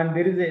 and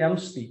there is a M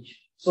speech.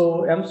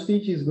 So M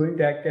speech is going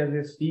to act as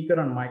a speaker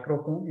and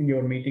microphone in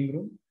your meeting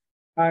room.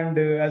 And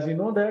as you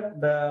know that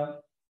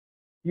the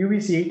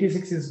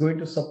UVC86 is going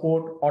to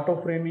support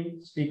auto framing,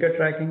 speaker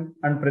tracking,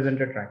 and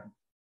presenter tracking.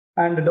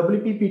 And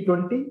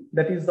WPP20,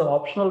 that is the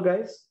optional,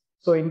 guys.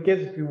 So in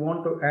case if you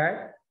want to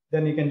add,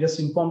 then you can just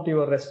inform to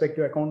your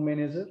respective account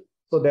manager.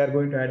 So they are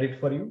going to add it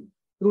for you.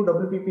 Through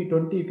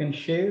WPP20, you can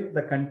share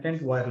the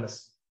content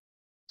wirelessly.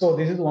 So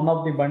this is one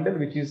of the bundle,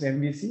 which is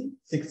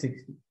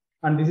MVC660.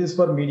 And this is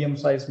for medium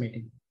size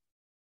meeting.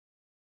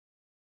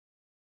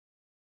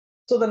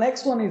 So the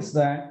next one is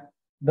that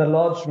the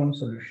large room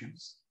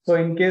solutions. So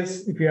in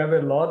case if you have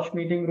a large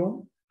meeting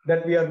room,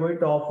 that we are going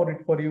to offer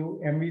it for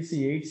you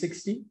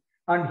MVC860.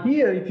 And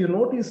here, if you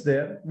notice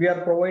there, we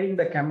are providing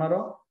the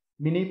camera,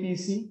 mini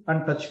PC,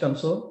 and touch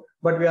console,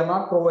 but we are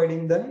not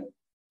providing the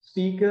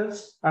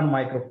speakers and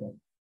microphone.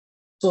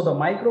 So the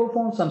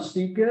microphones and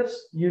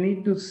speakers, you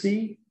need to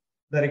see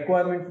the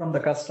requirement from the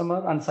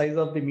customer and size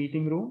of the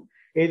meeting room.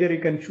 Either you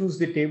can choose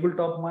the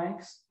tabletop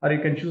mics, or you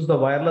can choose the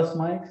wireless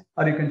mics,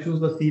 or you can choose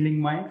the ceiling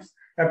mics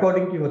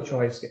according to your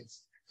choice,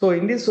 guys. So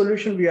in this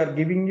solution, we are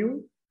giving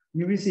you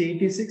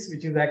UVC86,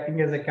 which is acting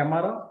as a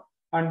camera,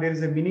 and there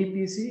is a mini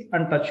PC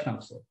and touch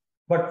console.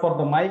 But for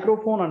the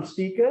microphone and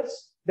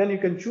speakers, then you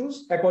can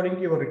choose according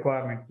to your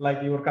requirement,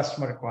 like your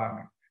customer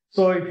requirement.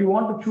 So if you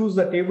want to choose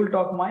the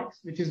tabletop mics,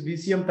 which is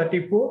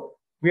VCM34,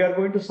 we are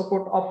going to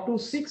support up to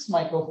 6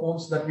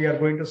 microphones that we are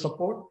going to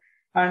support.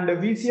 And the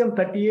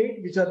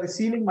VCM38, which are the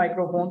ceiling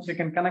microphones, you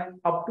can connect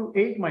up to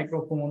 8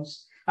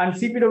 microphones. And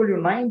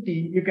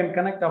CPW90, you can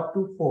connect up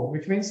to 4,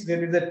 which means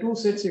there is a 2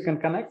 sets you can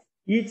connect.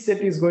 Each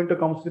set is going to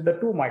come with the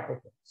 2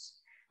 microphones.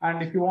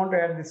 And if you want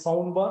to add the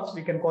sound bars,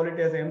 we can call it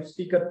as M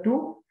speaker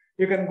 2.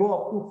 You can go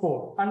up to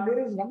 4. And there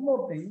is one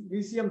more thing,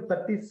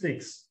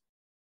 VCM36.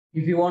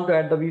 If you want to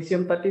add the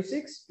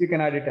VCM36, you can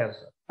add it as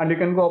well. And you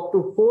can go up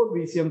to 4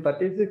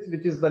 VCM36,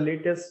 which is the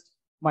latest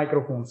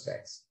microphone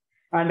size.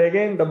 And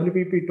again,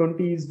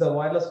 WPP20 is the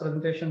wireless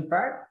presentation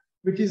pad,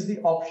 which is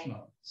the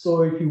optional.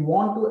 So if you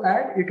want to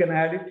add, you can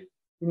add it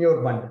in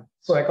your bundle.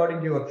 So according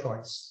to your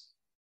choice.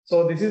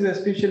 So this is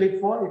especially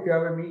for if you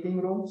have a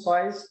meeting room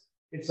size,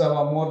 it's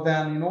more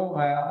than,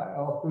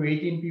 up to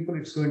 18 people,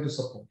 it's going to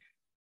support.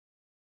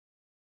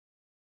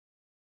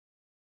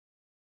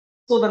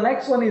 So the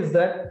next one is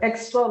that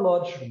extra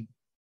large room.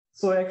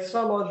 So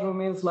extra large room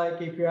means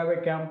like if you have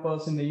a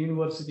campus in the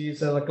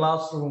universities or the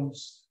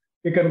classrooms,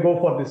 you can go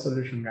for this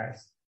solution,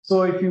 guys.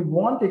 So if you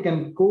want, you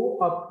can go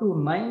up to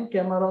 9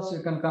 cameras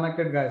you can connect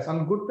it, guys.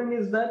 And good thing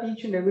is that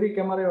each and every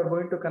camera you are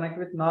going to connect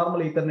with normal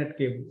Ethernet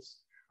cables.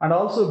 And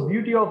also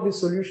beauty of this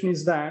solution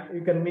is that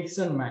you can mix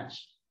and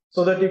match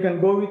so that you can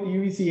go with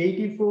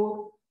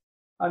UVC84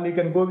 and you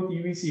can go with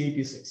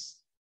UVC86.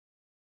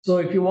 So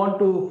if you want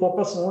to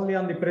focus only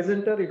on the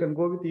presenter, you can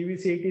go with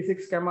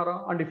UVC86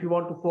 camera. And if you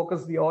want to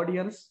focus the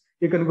audience,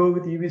 you can go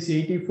with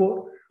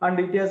UVC84. And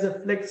it has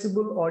a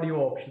flexible audio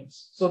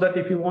options. So that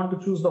if you want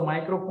to choose the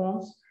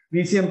microphones,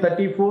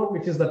 VCM34,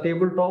 which is the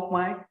tabletop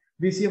mic,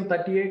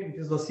 VCM38, which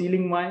is the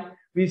ceiling mic,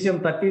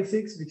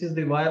 VCM36, which is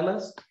the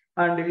wireless,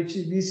 and which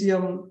is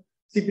VCM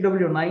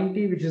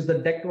CPW90, which is the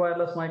decked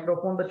wireless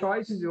microphone. The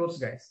choice is yours,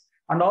 guys.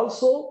 And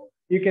also,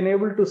 you can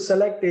able to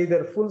select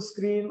either full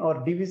screen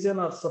or division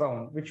or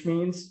surround, which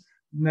means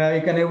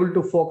you can able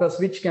to focus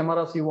which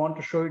cameras you want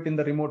to show it in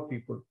the remote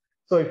people.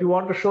 So if you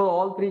want to show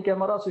all 3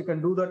 cameras, you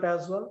can do that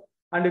as well.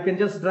 And you can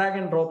just drag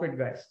and drop it,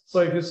 guys.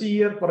 So if you see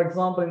here, for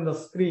example, in the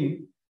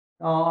screen,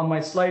 on my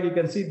slide, you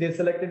can see they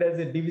selected as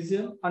a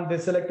division and they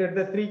selected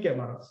the 3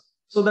 cameras.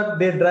 So that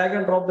they drag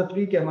and drop the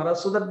 3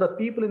 cameras so that the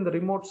people in the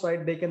remote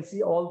side, they can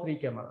see all 3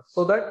 cameras.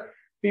 So that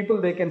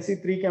people, they can see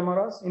 3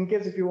 cameras. In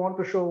case if you want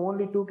to show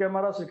only 2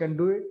 cameras, you can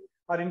do it.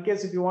 Or in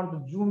case if you want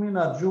to zoom in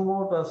or zoom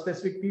out or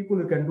specific people,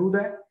 you can do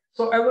that.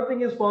 So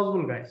everything is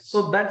possible, guys.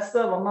 So that's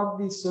the one of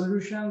the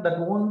solution that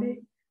only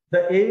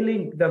the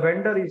Yealink, the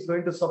vendor, is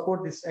going to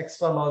support this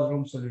extra large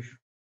room solution.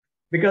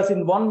 Because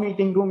in one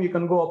meeting room, you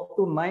can go up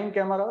to 9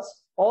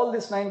 cameras. All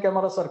these 9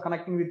 cameras are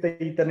connecting with the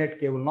Ethernet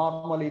cable,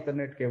 normal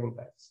Ethernet cable,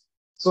 guys.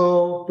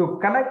 So to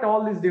connect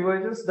all these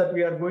devices that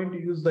we are going to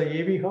use the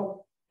AV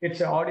hub,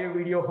 it's an audio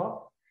video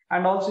hub.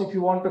 And also if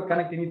you want to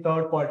connect any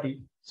third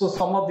party. So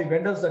some of the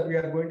vendors that we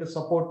are going to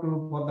support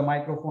to for the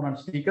microphone and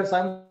speakers.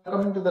 I'm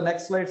coming to the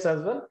next slides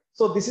as well.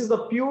 So this is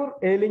the pure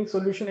Yealink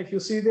solution. If you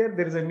see there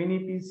is a mini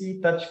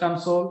PC, touch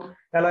console,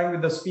 along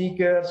with the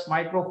speakers,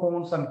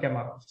 microphones, and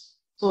cameras.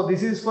 So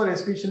this is for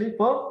especially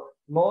for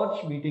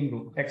large meeting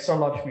room, extra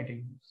large meeting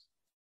rooms.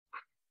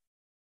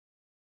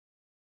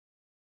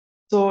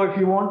 So if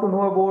you want to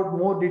know about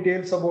more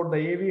details about the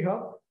AV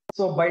hub,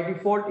 so by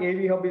default,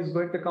 AV hub is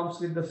going to come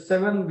with the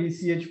 7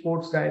 VCH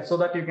ports, guys, so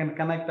that you can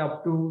connect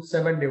up to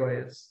 7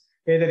 devices,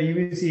 either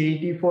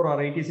UVC84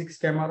 or 86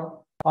 camera,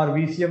 or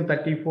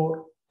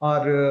VCM34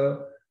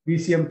 or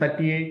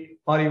VCM38,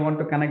 or you want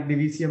to connect the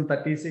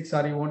VCM36,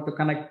 or you want to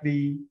connect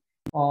the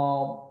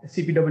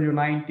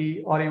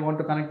CPW90, or you want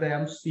to connect the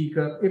M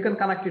speaker. You can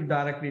connect it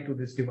directly to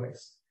this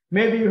device.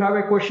 Maybe you have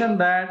a question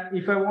that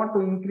if I want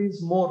to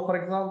increase more, for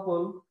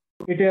example,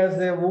 it has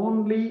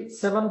only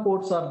 7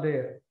 ports are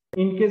there.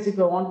 In case if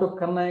I want to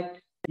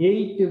connect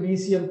 8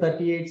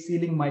 VCM38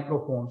 ceiling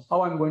microphones,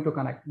 how I'm going to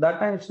connect? That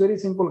time it's very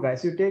simple,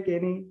 guys. You take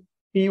any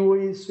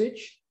PoE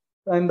switch,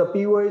 and the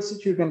PoE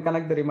switch you can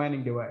connect the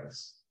remaining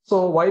device.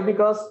 So why?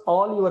 Because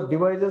all your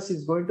devices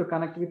is going to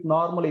connect with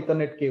normal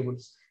Ethernet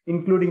cables,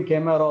 including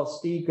cameras,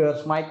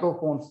 speakers,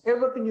 microphones.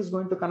 Everything is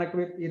going to connect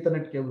with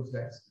Ethernet cables,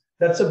 guys.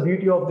 That's the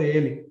beauty of the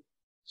Yealink,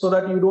 so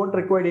that you don't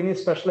require any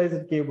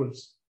specialized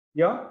cables.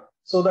 Yeah.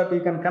 So that you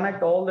can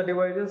connect all the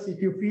devices.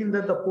 If you feel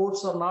that the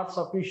ports are not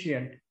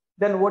sufficient,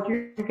 then what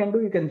you can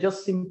do, you can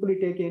just simply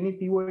take any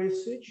PoE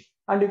switch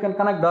and you can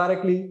connect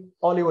directly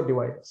all your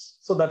devices.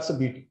 So that's the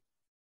beauty.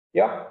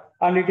 Yeah.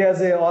 And it has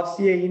a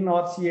RCA in,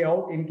 RCA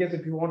out. In case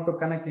if you want to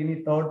connect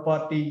any third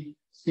party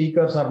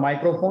speakers or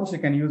microphones, you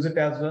can use it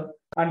as well.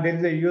 And there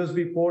is a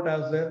USB port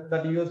as well.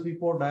 That USB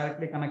port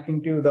directly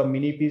connecting to the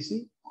mini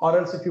PC. Or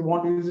else if you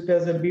want to use it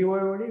as a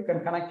BYOD, you can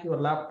connect your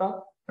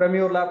laptop. From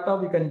your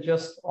laptop, you can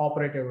just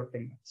operate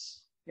everything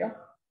else. Yeah.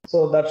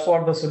 So that's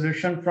what the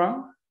solution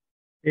from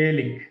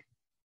Yealink.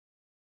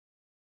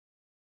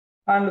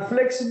 And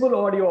flexible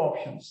audio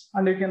options.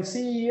 And you can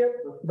see here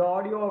the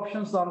audio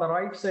options on the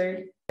right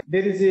side.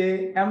 There is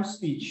a M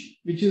speech,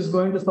 which is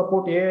going to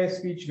support AI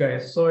speech,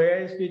 guys. So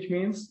AI speech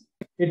means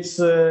it's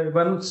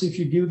once if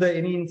you give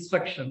any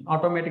instruction,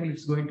 automatically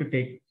it's going to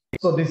take.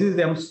 So this is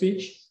the M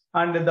speech.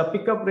 And the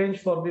pickup range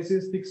for this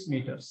is 6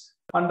 meters.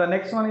 And the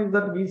next one is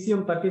that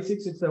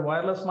VCM36, it's a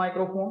wireless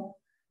microphone.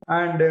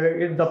 And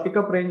the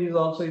pickup range is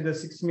also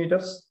is 6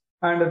 meters.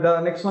 And the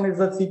next one is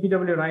the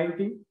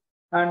CPW90.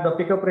 And the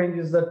pickup range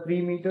is the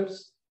 3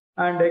 meters.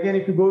 And again,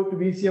 if you go to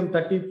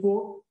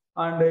VCM34,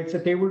 and it's a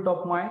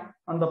tabletop mic,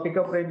 and the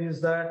pickup range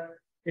is that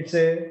it's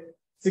a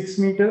 6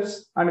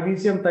 meters. And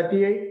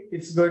VCM38,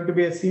 it's going to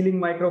be a ceiling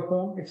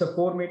microphone. It's a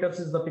 4 meters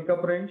is the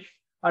pickup range.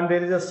 And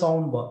there is a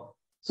sound bar.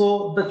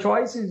 So the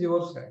choice is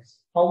yours, guys.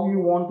 How you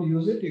want to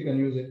use it, you can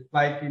use it.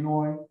 Like, you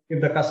know,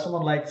 if the customer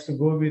likes to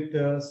go with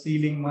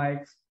ceiling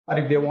mics, or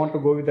if they want to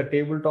go with the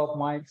tabletop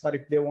mics, or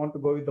if they want to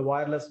go with the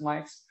wireless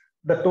mics,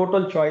 the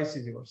total choice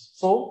is yours.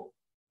 So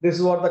this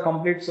is what the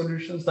complete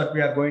solutions that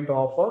we are going to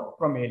offer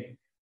from Yealink.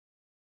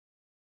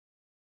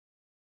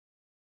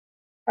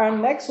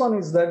 And next one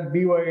is that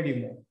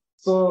BYD mode.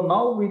 So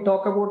now we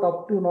talk about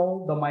up to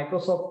now the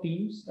Microsoft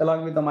Teams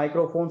along with the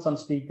microphones and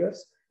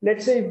speakers.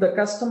 Let's say if the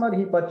customer,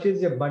 he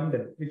purchased a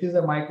bundle, which is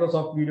a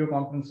Microsoft video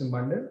conferencing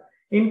bundle.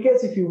 In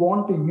case if you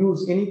want to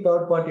use any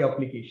third-party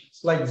applications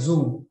like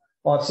Zoom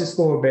or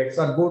Cisco Webex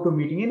or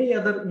GoToMeeting, any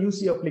other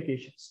UC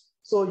applications.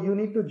 So you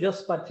need to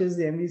just purchase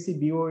the MVC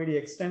BOID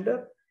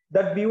extender.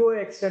 That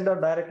BOID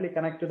extender directly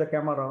connect to the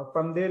camera.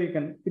 From there you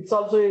can, it's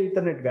also an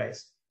Ethernet,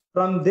 guys.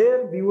 From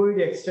there, BOID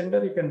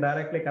extender, you can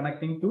directly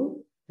connecting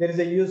to, there is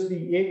a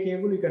USB-A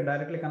cable, you can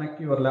directly connect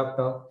to your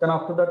laptop. Then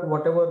after that,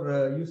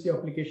 whatever UC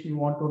application you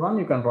want to run,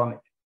 you can run it.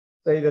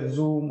 So either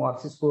Zoom or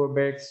Cisco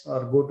Webex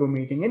or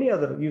GoToMeeting, any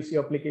other UC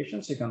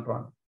applications you can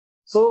run.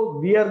 So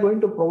we are going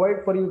to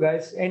provide for you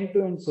guys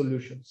end-to-end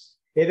solutions.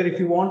 Either if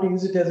you want to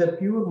use it as a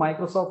pure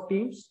Microsoft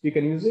Teams, you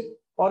can use it.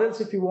 Or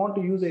else if you want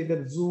to use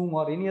either Zoom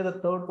or any other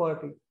third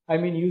party,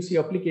 UC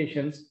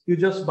applications, you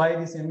just buy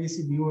this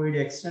MVC BOID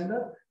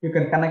extender, you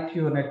can connect to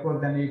your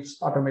network, then it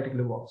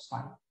automatically works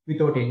fine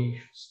without any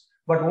issues.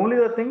 But only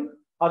the thing,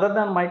 other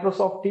than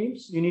Microsoft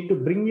Teams, you need to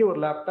bring your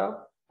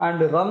laptop and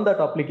run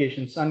that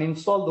applications and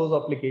install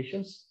those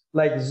applications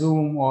like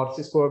Zoom or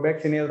Cisco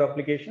Webex, any other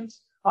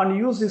applications, and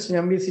use this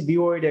MVC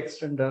BOID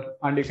extender,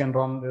 and you can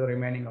run the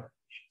remaining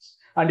applications.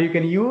 And you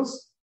can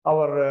use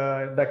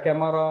our the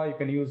camera, you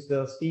can use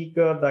the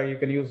speaker, you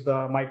can use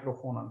the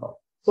microphone and all.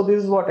 So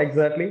this is what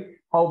exactly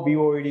how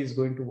BOID is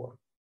going to work.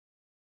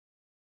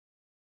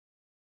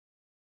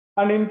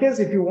 And in case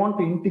if you want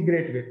to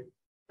integrate with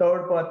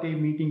third-party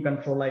meeting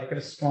control like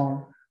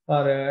Crestron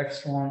or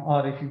Extron,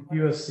 or if you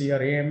USC or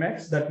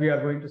AMX, that we are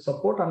going to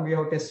support, and we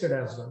have tested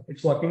as well.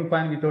 It's working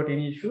fine without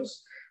any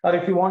issues. Or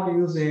if you want to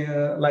use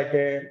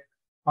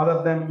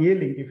other than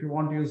Yealink, if you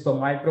want to use the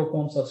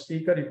microphones or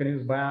speaker, you can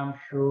use BAM,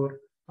 Shure,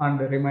 and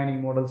the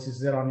remaining models is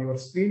there on your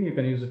screen. You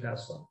can use it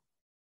as well.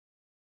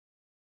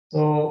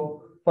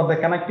 So for the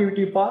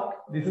connectivity part,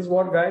 this is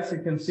what, guys, you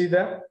can see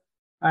there.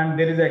 And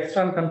there is an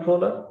external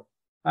controller.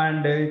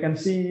 And you can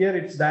see here,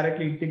 it's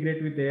directly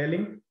integrated with the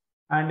Yealink.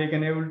 And you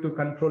can able to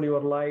control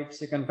your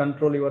lights, you can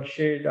control your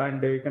shade,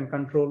 and you can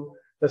control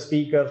the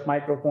speakers,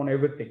 microphone,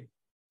 everything.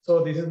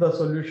 So this is the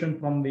solution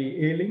from the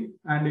Yealink,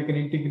 and you can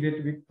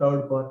integrate with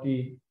third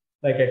party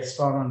like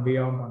Extron and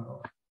Beyond and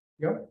all.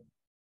 Yeah.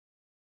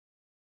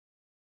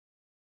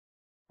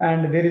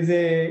 And there is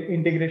a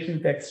integration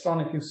with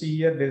Extron. If you see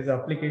here, there is an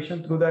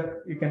application through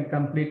that you can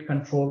complete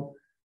control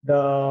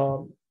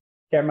the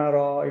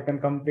camera, you can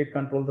complete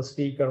control the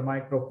speaker,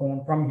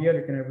 microphone. From here,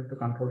 you can able to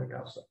control it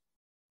also.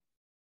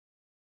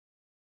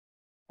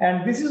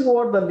 And this is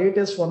what the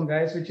latest one,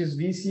 guys, which is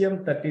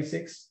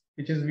VCM36,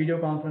 which is video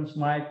conference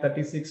mic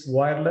 36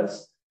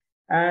 wireless.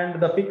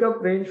 And the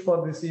pickup range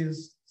for this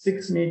is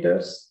 6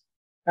 meters.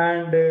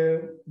 And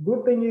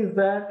good thing is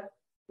that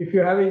if you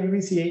have a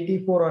UVC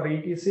 84 or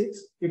 86,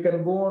 you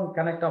can go and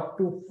connect up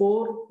to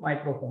 4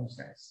 microphones,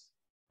 guys.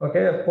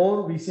 Okay,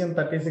 4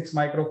 VCM36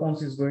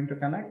 microphones is going to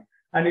connect,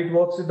 and it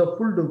works with the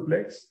full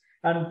duplex,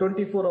 and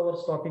 24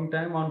 hours talking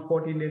time on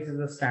 14 days is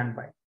a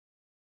standby.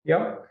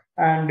 Yeah,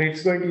 and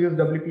it's going to use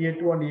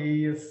WPA2 and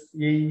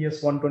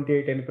AES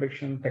 128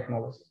 encryption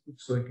technology.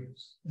 It's going to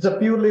use. It's a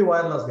purely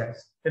wireless,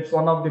 guys. It's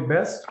one of the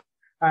best,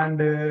 and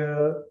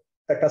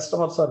the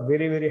customers are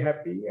very, very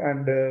happy,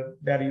 and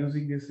they are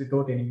using this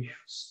without any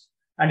issues.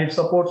 And it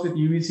supports with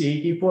UVC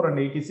 84 and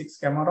 86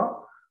 camera.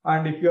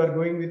 And if you are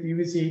going with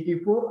UVC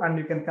 84, and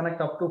you can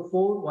connect up to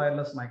 4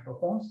 wireless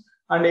microphones,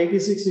 and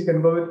 86, you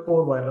can go with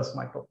 4 wireless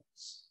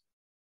microphones.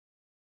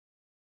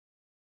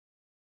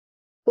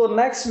 So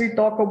next we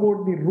talk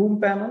about the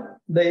room panel,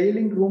 the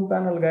Yealink room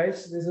panel,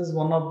 guys. This is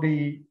one of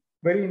the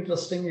very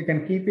interesting. You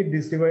can keep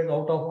this device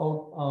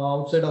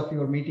outside of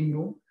your meeting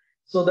room,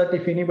 so that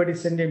if anybody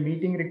send a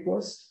meeting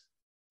request,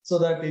 so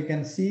that you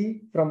can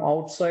see from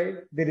outside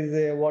there is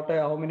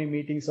how many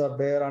meetings are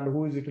there, and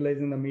who is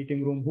utilizing the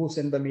meeting room, who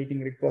sent the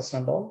meeting request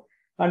and all.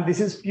 And this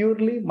is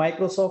purely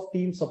Microsoft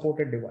Teams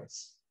supported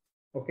device.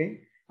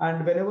 Okay.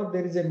 And whenever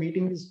there is a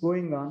meeting is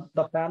going on,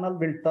 the panel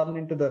will turn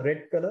into the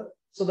red color,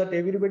 so that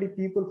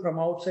people from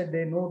outside,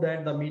 they know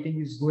that the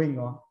meeting is going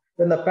on.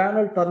 Then the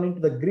panel turn into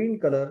the green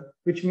color,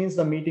 which means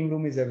the meeting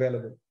room is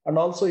available. And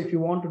also, if you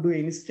want to do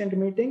an instant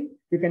meeting,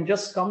 you can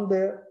just come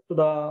there to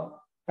the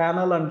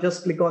panel and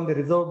just click on the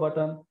reserve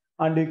button,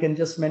 and you can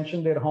just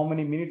mention there how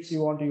many minutes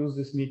you want to use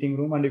this meeting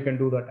room, and you can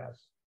do that as.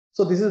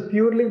 So this is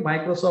purely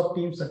Microsoft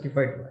Teams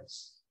certified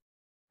device.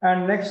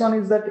 And next one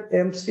is that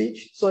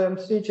MSpeech. So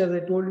MSpeech, as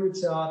I told you,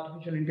 it's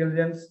artificial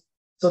intelligence,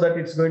 so that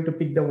it's going to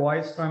pick the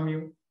voice from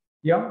you.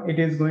 Yeah, it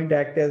is going to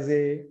act as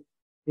a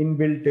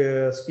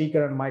inbuilt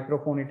speaker and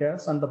microphone it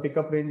has, and the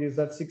pickup range is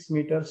at 6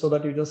 meters, so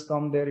that you just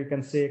come there, you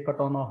can say,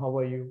 Katana, how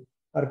are you?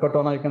 Or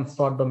Katana, you can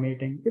start the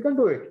meeting. You can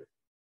do it.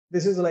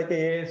 This is like a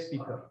AI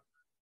speaker.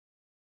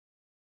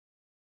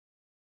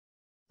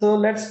 So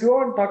let's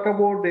go and talk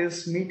about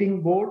this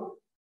meeting board.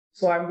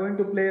 So I'm going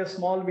to play a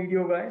small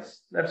video,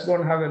 guys. Let's go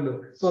and have a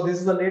look. So this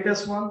is the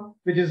latest one,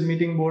 which is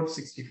meeting board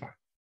 65.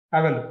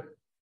 Have a look.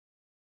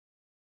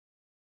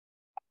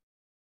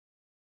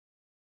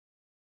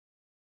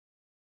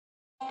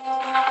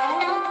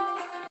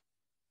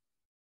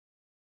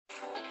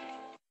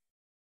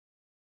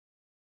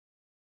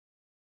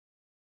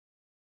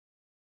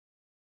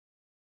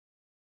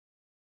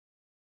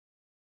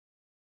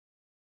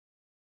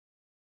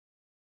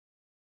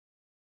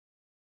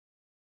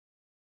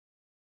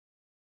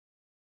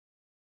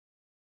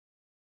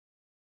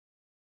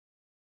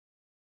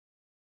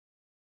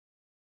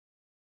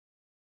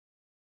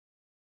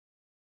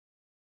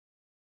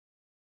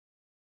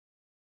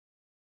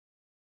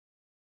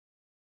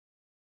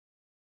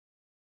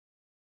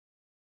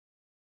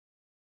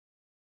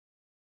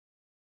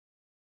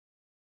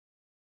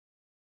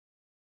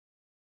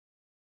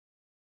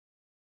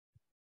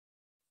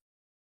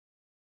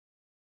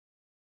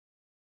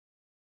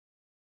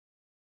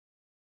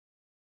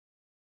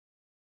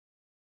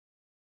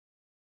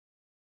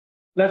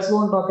 Let's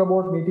go and talk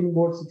about meeting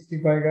board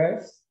 65,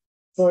 guys.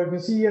 So if you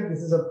see here,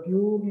 this is a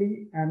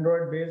purely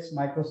Android-based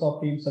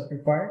Microsoft Teams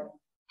certified,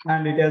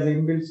 and it has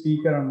inbuilt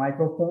speaker and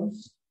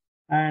microphones.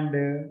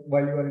 And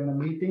while you are in the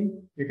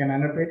meeting, you can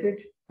annotate it,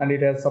 and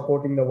it has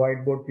supporting the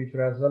whiteboard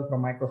feature as well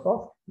from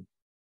Microsoft.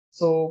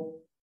 So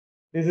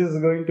this is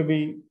going to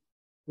be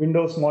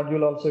Windows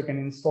module also, you can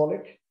install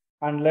it.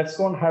 And let's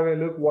go and have a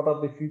look what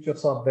are the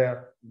features are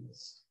there.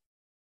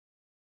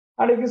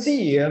 And if you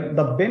see here,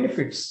 the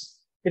benefits,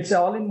 it's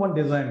all-in-one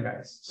design,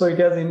 guys. So it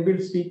has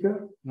inbuilt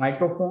speaker,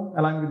 microphone,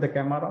 along with the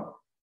camera,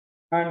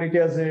 and it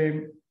has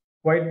a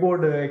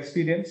whiteboard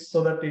experience,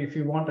 so that if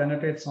you want to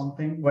annotate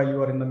something while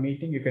you are in the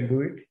meeting, you can do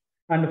it.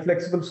 And a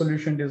flexible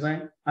solution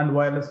design and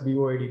wireless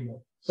VoID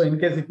mode. So in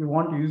case if you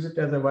want to use it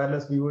as a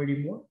wireless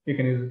VoID mode, you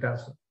can use it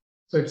as well.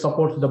 So it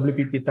supports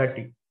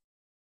WPP30.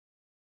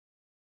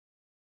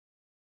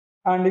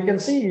 And you can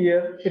see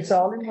here, it's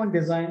all-in-one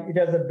design. It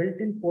has a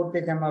built-in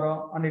 4K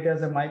camera, and it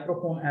has a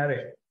microphone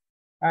array.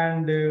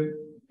 And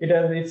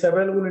it's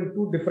available in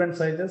two different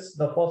sizes.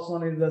 The first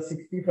one is the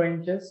 65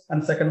 inches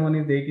and second one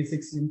is the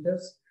 86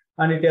 inches.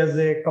 And it has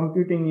a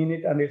computing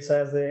unit, and it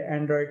has a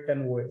Android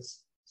 10 OS.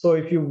 So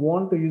if you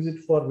want to use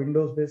it for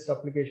Windows-based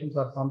applications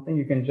or something,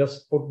 you can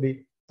just put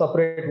the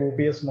separate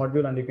OPS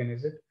module and you can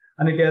use it.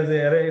 And it has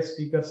a array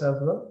speakers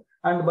as well.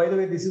 And by the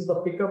way, this is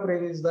the pickup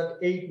range is that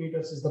 8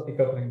 meters is the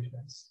pickup range,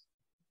 guys.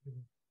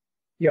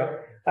 Yeah,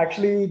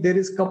 actually, there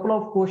is a couple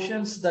of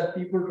questions that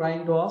people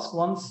trying to ask.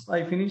 Once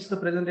I finish the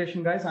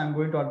presentation, guys, I'm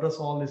going to address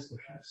all these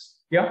questions.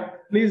 Yeah,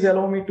 please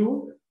allow me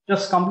to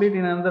just complete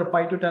in another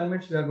 5 to 10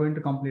 minutes. We are going to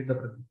complete the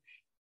presentation.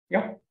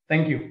 Yeah,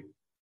 thank you.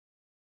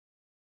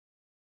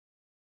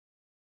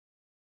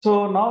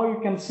 So now you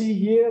can see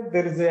here,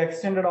 there is an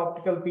extended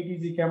optical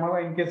PTZ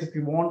camera. In case if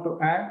you want to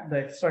add the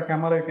extra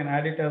camera, you can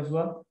add it as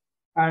well.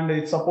 And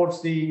it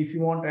supports the, if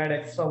you want to add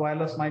extra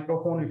wireless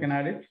microphone, you can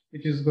add it,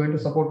 which is going to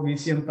support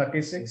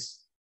VCM36.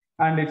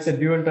 And it's a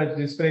dual touch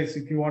display.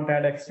 So if you want to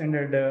add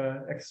extended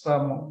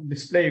extra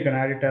display, you can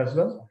add it as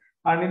well.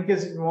 And in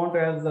case if you want to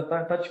add the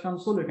touch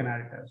console, you can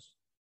add it as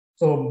well.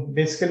 So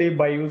basically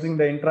by using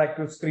the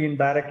interactive screen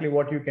directly,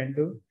 what you can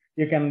do,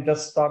 you can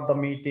just start the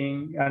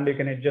meeting and you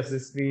can adjust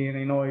the screen.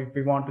 You know, if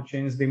you want to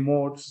change the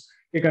modes,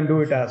 you can do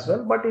it as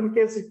well. But in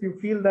case if you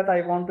feel that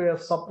I want to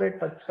have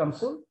separate touch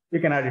console, you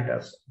can add it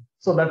as well.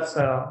 So that's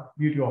the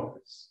beauty of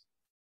this.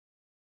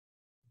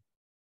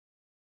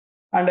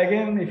 And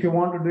again, if you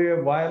want to do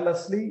it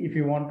wirelessly, if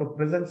you want to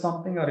present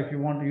something or if you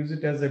want to use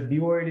it as a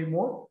VoID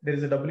mode, there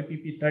is a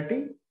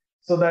WPP30.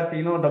 So that,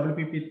 you know,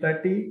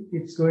 WPP30,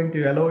 it's going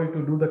to allow you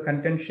to do the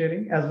content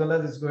sharing as well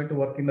as it's going to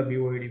work in the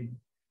VoID mode.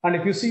 And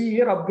if you see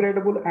here,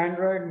 upgradable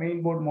Android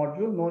mainboard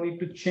module, no need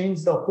to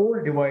change the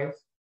whole device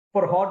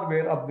for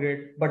hardware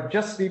upgrade, but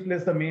just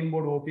replace the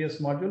mainboard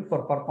OPS module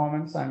for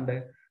performance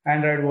and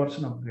Android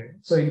version upgrade.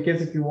 So in case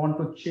if you want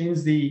to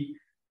change the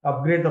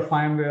upgrade the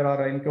firmware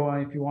or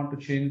if you want to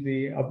change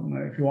the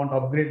if you want to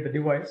upgrade the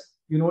device,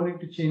 you don't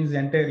need to change the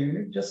entire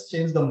unit, just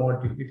change the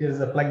module. It is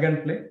a plug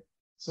and play.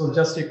 So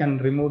just you can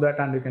remove that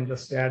and you can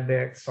just add the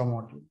extra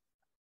module.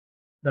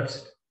 That's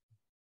it.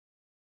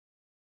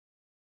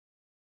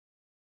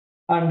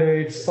 And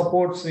it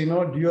supports, you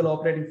know, dual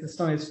operating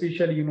system,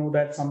 especially, you know,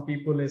 that some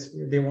people,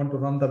 they want to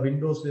run the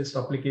Windows-based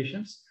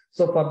applications.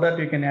 So for that,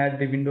 you can add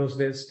the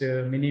Windows-based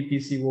mini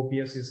PC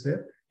OPS is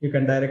there. You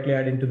can directly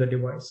add into the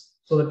device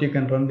so that you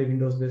can run the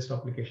Windows-based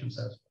applications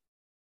as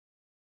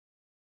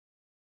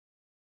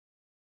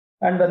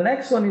well. And the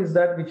next one is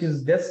that, which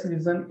is Desk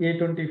Vision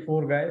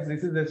A24, guys.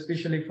 This is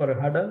especially for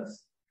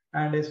huddles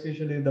and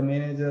especially the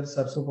managers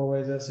or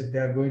supervisors, if they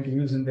are going to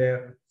use in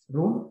their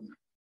room,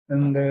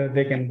 and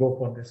they can go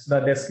for this, the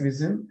Desk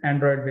Vision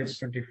Android-based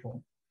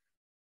 24.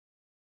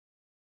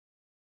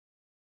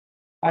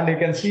 And you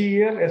can see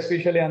here,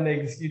 especially on the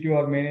executive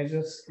or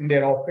managers in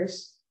their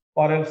office,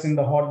 or else in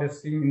the hot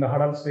desking, in the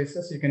huddle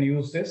spaces, you can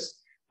use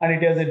this. and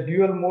it has a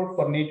dual mode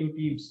for native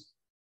teams.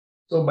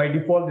 So by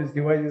default, this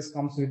device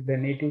comes with the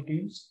native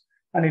teams,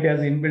 and it has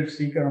inbuilt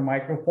speaker and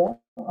microphone.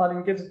 Or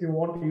in case if you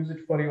want to use it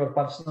for your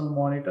personal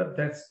monitor,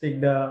 just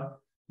take the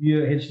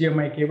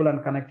HDMI cable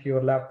and connect to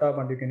your laptop,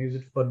 and you can use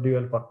it for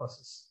dual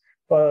purposes.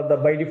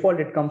 By default,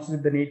 it comes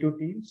with the native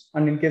teams,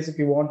 and in case if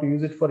you want to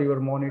use it for your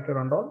monitor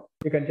and all,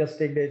 you can just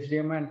take the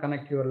HDMI and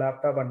connect to your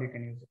laptop, and you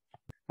can use it.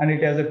 And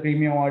it has a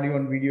premium audio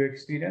and video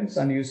experience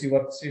and UC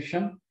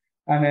workstation,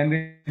 and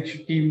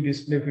enriched team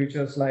display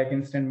features like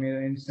instant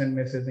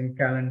messaging,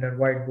 calendar,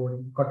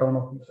 whiteboarding, cut-down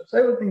of features.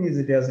 Everything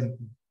it has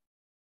included.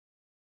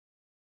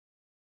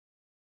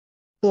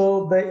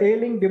 So the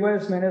Yealink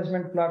device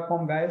management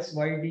platform, guys,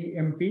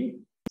 YDMP.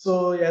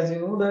 So as you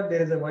know that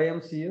there is a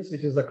YMCS,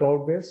 which is the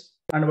cloud-based,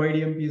 and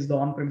YDMP is the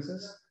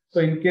on-premises. So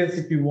in case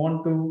if you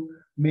want to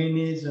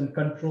manage and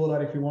control,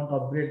 or if you want to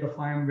upgrade the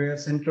firmware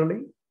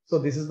centrally, so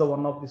this is the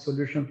one of the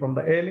solution from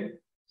the Yealink.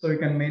 So you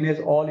can manage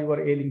all your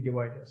Yealink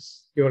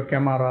devices, your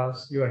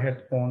cameras, your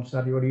headphones,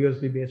 or your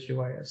USB-based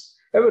devices,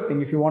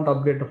 everything. If you want to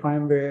upgrade the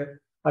firmware,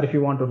 or if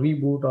you want to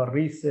reboot or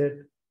reset,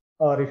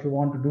 or if you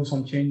want to do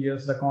some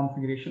changes, the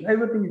configuration,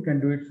 everything you can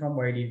do it from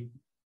YDMP.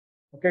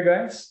 Okay,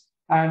 guys.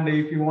 And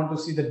if you want to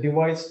see the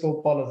device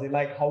topology,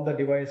 like how the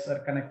devices are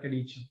connected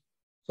each other,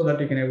 so that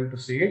you can able to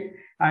see it,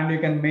 and you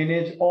can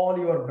manage all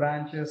your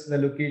branches, the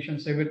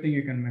locations, everything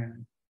you can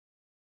manage.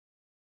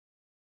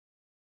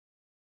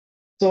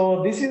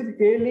 So this is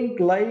Yealink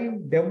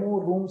live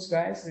demo rooms,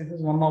 guys. This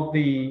is one of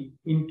the,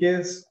 in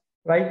case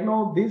right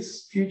now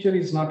this feature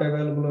is not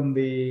available in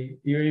the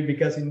UAE,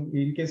 because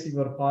in case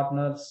your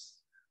partners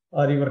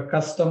or your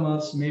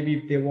customers, maybe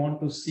if they want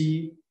to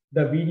see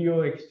the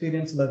video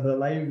experience, the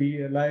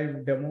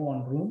live demo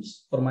on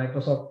rooms for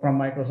Microsoft, from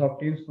Microsoft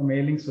Teams, from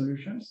Yealink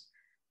solutions,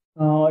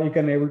 you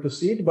can able to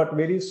see it. But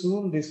very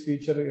soon this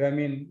feature, I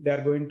mean, they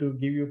are going to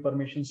give you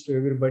permissions to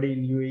everybody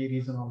in UAE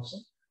region also.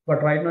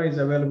 But right now it's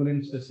available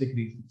in specific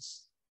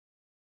regions.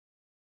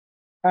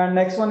 And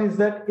next one is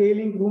that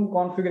Yealink room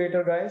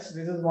configurator, guys.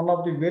 This is one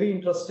of the very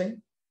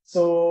interesting.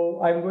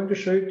 So I'm going to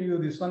show it to you.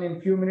 This one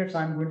in few minutes,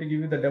 I'm going to give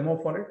you the demo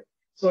for it.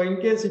 So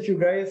in case if you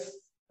guys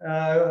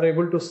are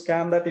able to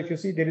scan that, if you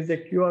see there is a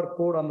QR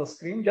code on the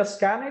screen, just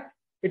scan it.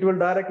 It will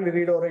directly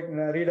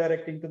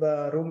redirecting to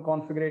the room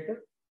configurator.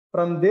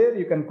 From there,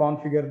 you can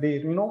configure the,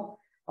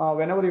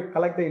 whenever you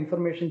collect the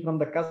information from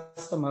the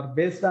customer,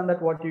 based on that,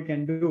 what you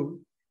can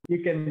do,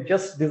 you can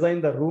just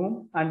design the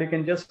room, and you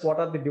can just, what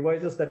are the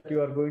devices that you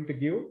are going to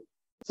give,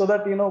 so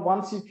that,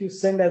 once if you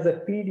send as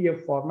a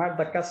PDF format,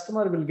 the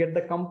customer will get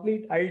the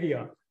complete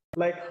idea,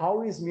 like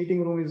how his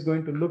meeting room is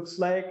going to looks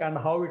like, and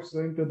how it's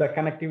going to the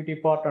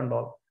connectivity part and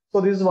all.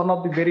 So this is one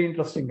of the very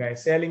interesting,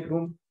 guys, Yealink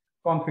room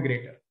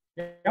configurator.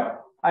 Yeah,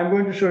 I'm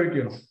going to show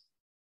it,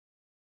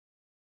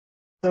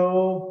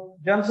 So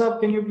Jansab,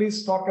 can you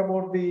please talk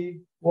about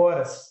the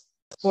ORS?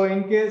 So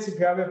in case if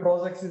you have a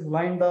project is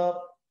lined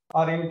up,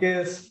 or in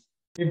case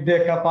if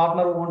the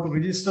partner want to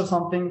register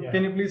something,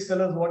 can you please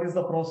tell us what is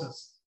the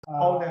process?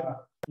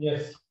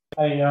 Yes,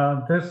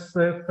 this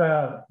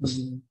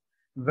is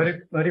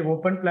very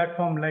open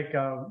platform. Like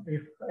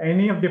if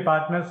any of the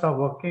partners are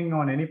working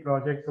on any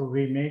project, so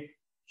we make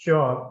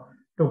sure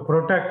to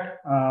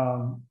protect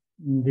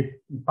the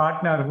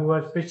partner who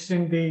has pitched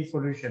in the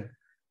solution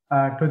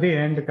to the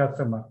end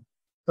customer.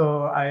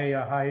 So I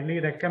highly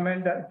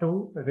recommend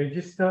to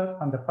register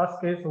on the first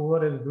case.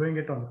 Whoever is doing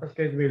it on the first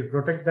case, we'll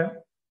protect them.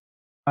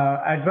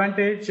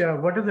 Advantage,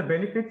 what is the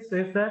benefits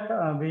is that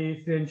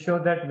we ensure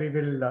that we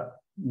will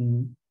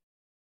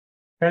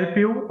help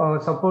you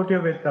or support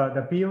you with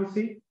the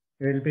POC.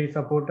 You will be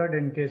supported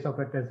in case of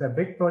it is a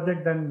big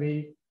project, then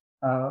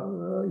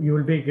you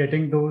will be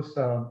getting those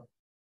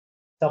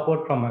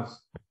support from us.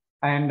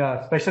 And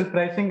special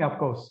pricing, of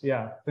course,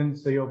 yeah,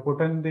 since you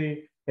put in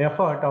the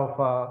effort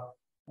of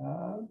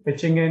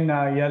pitching in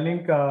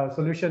Yealink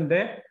solution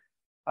there,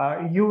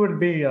 you will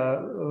be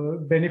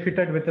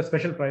benefited with a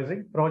special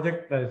pricing,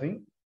 project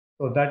pricing.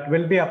 So that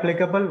will be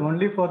applicable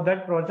only for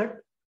that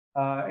project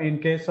in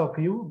case of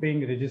you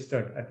being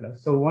registered at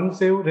last. So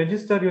once you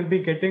register, you'll be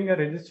getting a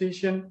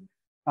registration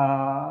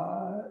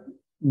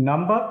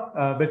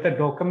number with a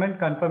document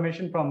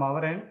confirmation from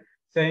our end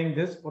saying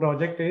this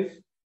project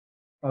is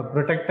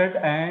protected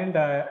and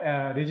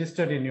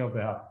registered in your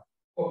behalf.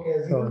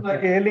 Okay, so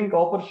like Yealink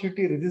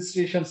opportunity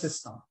registration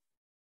system.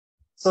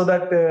 So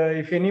that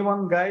if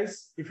anyone,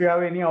 guys, if you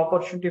have any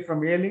opportunity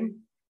from Yealink,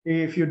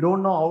 if you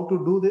don't know how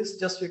to do this,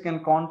 just you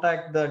can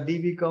contact the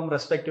DBCom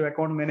respective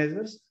account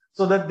managers,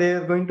 so that they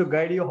are going to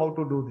guide you how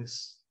to do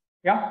this.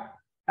 Yeah.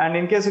 And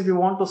in case if you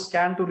want to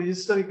scan to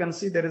register, you can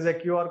see there is a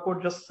QR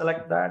code, just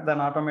select that,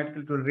 then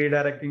automatically it will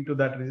redirecting to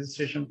that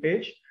registration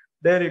page.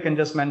 There you can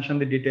just mention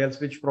the details,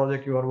 which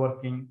project you are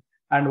working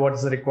and what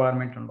is the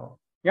requirement and all.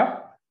 Yeah.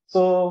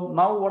 So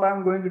now what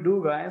I'm going to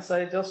do, guys,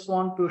 I just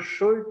want to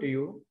show it to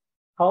you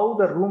how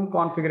the room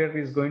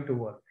configurator is going to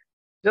work.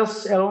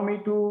 Just allow me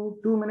 2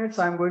 minutes.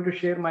 I'm going to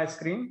share my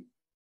screen.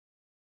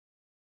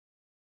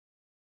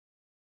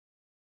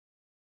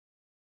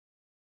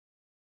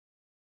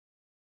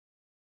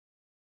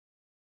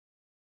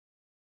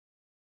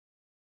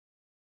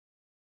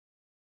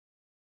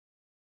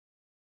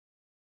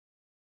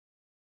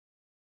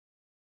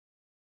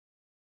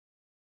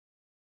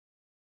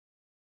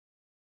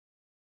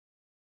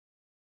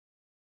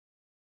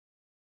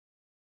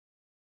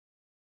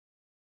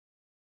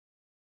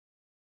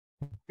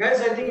 Guys,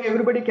 I think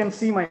everybody can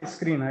see my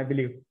screen, I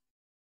believe.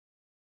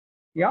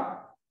 Yeah,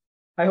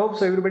 I hope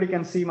so. Everybody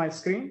can see my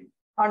screen.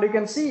 And you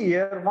can see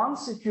here,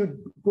 once if you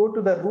go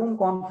to the room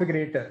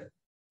configurator,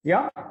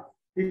 yeah,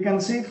 you can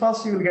see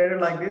first you will get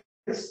it like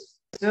this.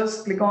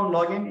 Just click on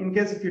login. In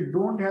case if you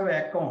don't have an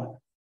account,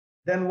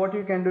 then what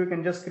you can do, you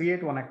can just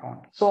create one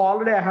account. So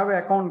already I have an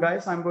account,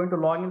 guys. I'm going to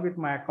log in with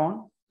my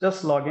account.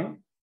 Just log in.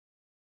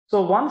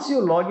 So once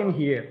you log in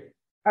here,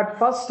 at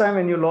first time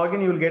when you log in,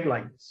 you will get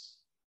like this.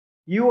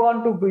 You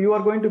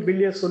are going to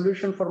build a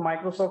solution for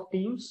Microsoft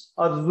Teams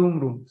or Zoom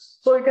rooms.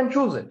 So you can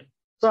choose it.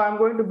 So I'm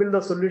going to build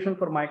a solution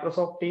for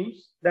Microsoft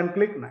Teams, then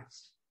click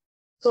next.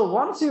 So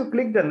once you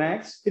click the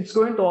next, it's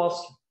going to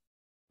ask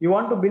you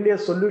want to build a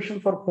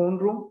solution for phone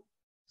room,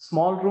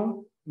 small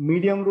room,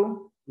 medium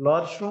room,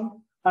 large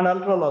room, and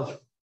ultra large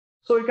room.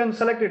 So you can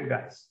select it,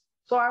 guys.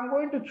 So I'm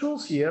going to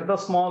choose here the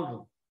small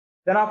room.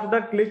 Then after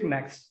that, click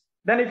next.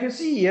 Then if you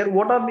see here,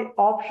 what are the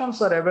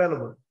options are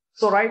available?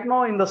 So right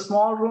now in the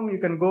small room, you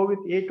can go with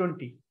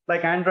A20,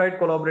 like Android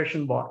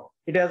collaboration bar.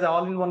 It has an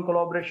all-in-one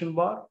collaboration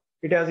bar.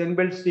 It has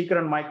inbuilt speaker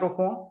and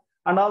microphone.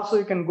 And also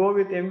you can go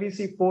with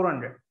MVC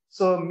 400.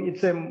 So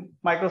it's a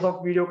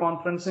Microsoft video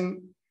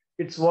conferencing.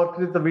 It's worked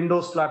with the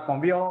Windows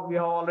platform. We have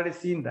already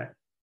seen that,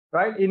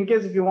 right? In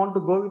case if you want to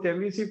go with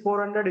MVC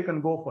 400, you can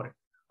go for it.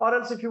 Or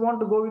else if you want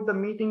to go with the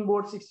meeting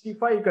board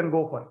 65, you can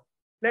go for it.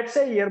 Let's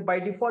say here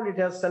by default, it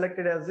has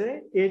selected as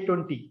a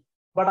A20,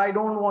 but I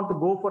don't want to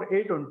go for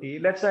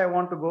A20. Let's say I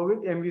want to go with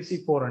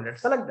MVC 400.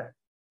 Select that.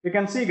 You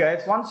can see,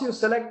 guys, once you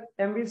select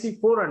MVC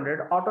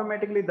 400,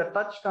 automatically the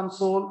touch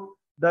console,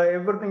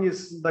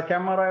 the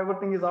camera,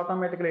 everything is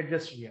automatically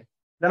adjusted here.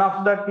 Then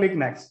after that, click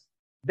next.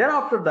 Then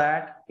after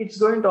that, it's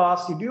going to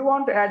ask you, do you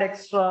want to add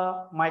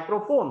extra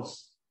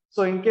microphones?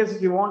 So in case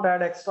if you want to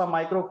add extra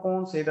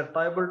microphones, either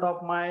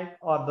tabletop mic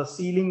or the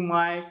ceiling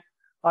mic,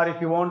 or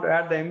if you want to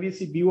add the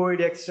MVC BOID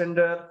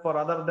extender for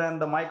other than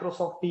the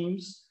Microsoft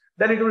Teams,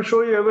 then it will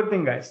show you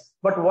everything, guys.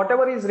 But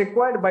whatever is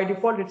required by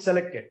default, it's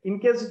selected. In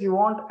case if you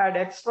want to add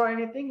extra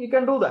anything, you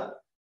can do that.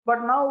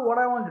 But now what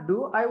I want to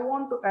do, I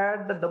want to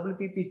add the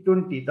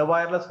WPP20, the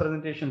wireless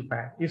presentation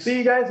pad. You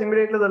see, guys,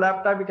 immediately the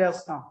laptop, it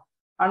has come.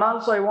 And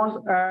also I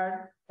want to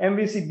add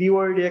MVC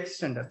BOID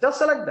extender. Just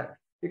select that.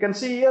 You can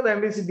see here the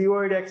MVC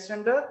BOID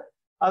extender.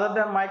 Other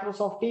than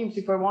Microsoft Teams,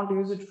 if I want to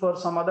use it for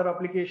some other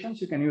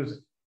applications, you can use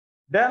it.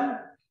 Then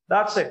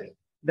that's it.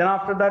 Then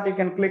after that, you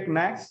can click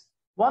next.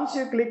 Once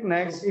you click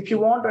next, if you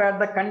want to add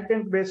the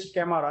content-based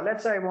camera,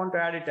 let's say I want to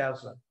add it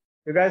as well.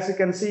 You guys, you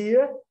can see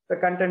here the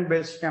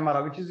content-based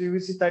camera, which is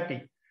UVC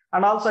 30.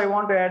 And also I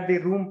want to add the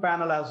room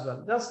panel as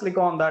well. Just click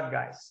on that,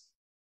 guys.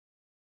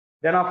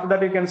 Then after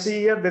that, you can see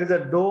here, there is a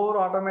door,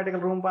 automatic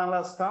room panel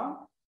has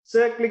come.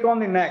 So click on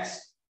the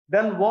next.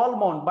 Then wall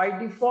mount. By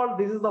default,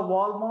 this is the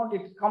wall mount.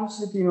 It comes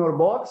within your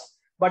box.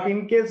 But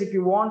in case if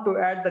you want to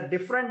add the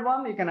different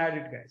one, you can add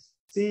it, guys.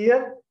 See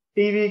here,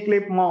 TV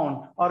clip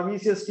mount or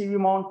VCS TV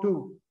mount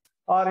too.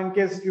 Or in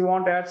case if you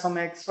want to add some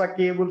extra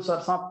cables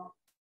or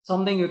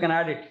something, you can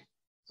add it.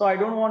 So I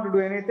don't want to do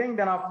anything.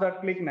 Then after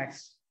that, click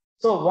next.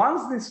 So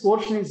once this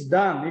portion is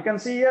done, you can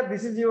see here,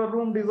 this is your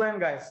room design,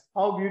 guys.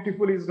 How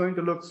beautiful it's going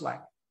to look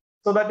like.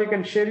 So that you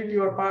can share it to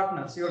your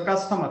partners, your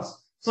customers,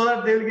 so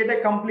that they will get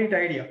a complete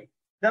idea.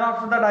 Then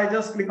after that, I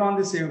just click on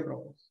the save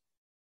proposal.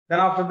 Then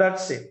after that,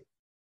 save.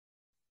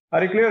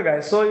 Are you clear,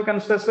 guys? So you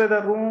can specify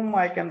the room.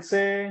 I can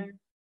say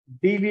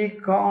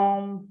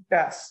DBCom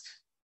test.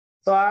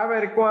 So I have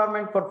a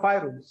requirement for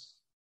 5 rooms.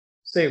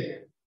 Save.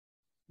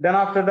 Then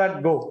after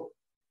that, go.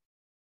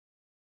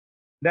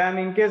 Then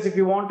in case if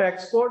you want to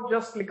export,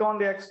 just click on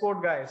the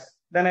export, guys.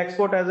 Then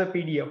export as a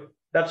PDF.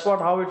 That's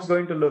how it's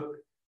going to look.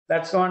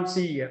 Let's go and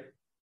see here.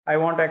 I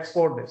want to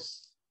export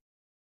this.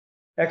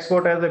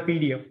 Export as a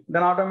PDF.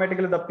 Then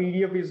automatically the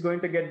PDF is going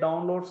to get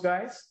downloads,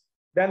 guys.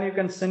 Then you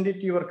can send it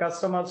to your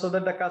customer so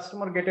that the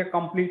customer get a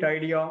complete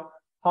idea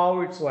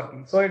how it's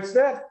working. So it's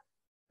there.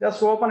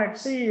 Just open it,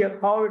 see here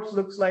how it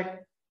looks like.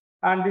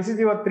 And this is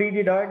your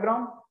 3D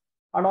diagram.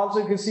 And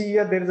also if you see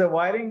here, there is a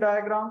wiring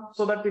diagram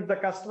so that if the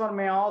customer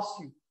may ask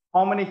you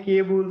how many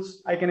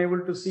cables, I can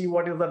able to see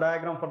what is the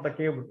diagram for the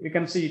cable. You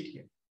can see it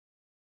here.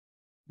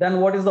 Then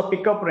what is the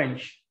pickup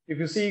range? If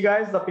you see,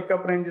 guys, the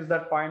pickup range is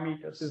that 5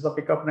 meters is the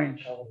pickup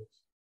range.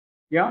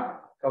 Yeah?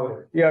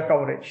 Coverage. Yeah,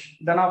 coverage.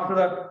 Then after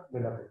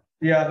that,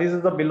 yeah, this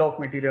is the bill of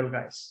material,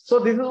 guys. So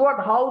this is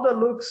how the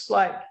looks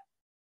like,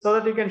 so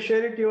that you can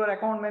share it to your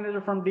account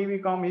manager from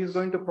DBCom. He is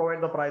going to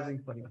provide the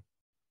pricing for you.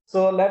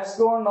 So let's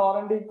go on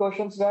R&D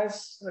questions,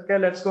 guys. Okay,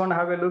 let's go and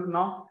have a look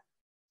now.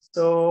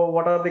 So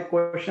what are the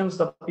questions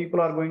that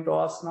people are going to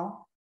ask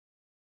now?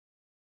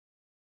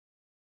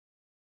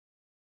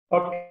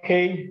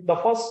 Okay, the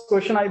first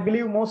question, I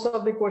believe most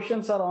of the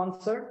questions are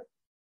answered.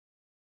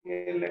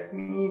 Okay, let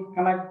me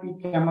connect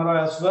the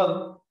camera as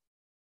well.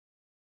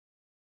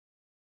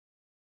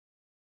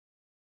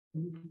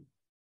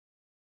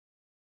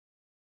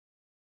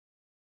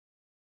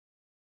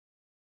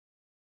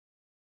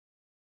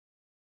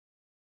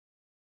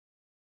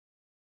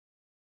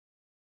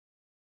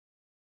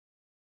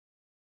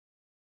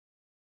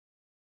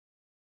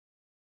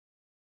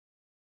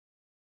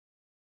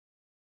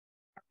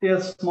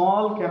 a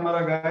small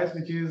camera, guys,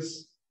 which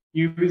is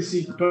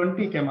UVC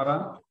 20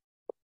 camera.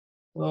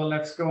 So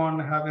let's go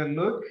and have a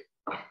look.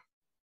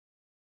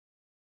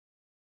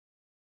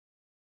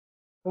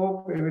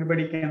 Hope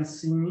everybody can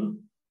see me.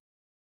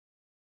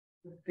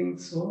 I think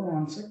so.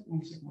 One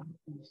second.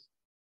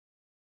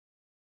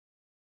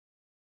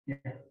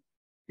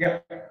 Yeah.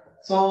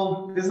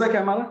 So this is the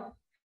camera.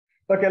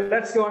 Okay,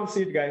 let's go and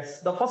see it,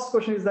 guys. The first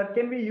question is that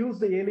can we use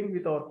the Yealink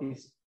with our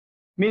PC?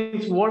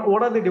 Means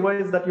what are the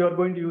devices that you are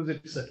going to use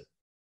it, sir?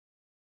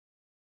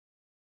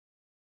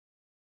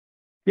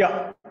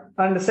 Yeah.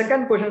 And the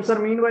second question, sir,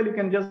 meanwhile, you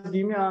can just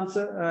give me an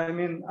answer.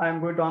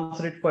 I'm going to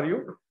answer it for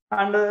you.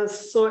 And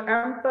so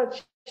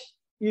M-Touch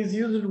is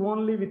used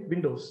only with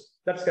Windows.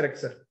 That's correct,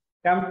 sir.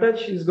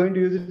 M-Touch is going to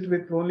use it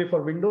with only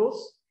for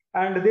Windows.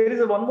 And there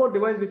is one more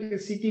device which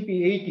is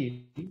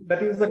CTP80.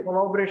 That is the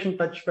collaboration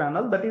touch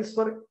panel. That is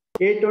for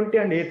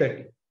A20 and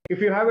A30.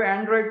 If you have an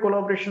Android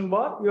collaboration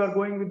bar, you are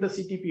going with the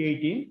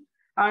CTP18.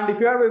 And if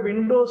you have a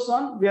Windows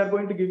one, we are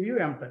going to give you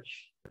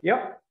M-Touch.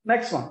 Yep.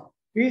 Next one.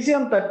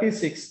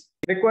 VCM36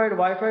 required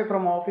Wi-Fi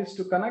from office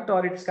to connect,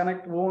 or it's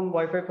connect own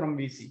Wi-Fi from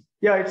VC.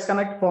 Yeah, it's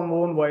connect from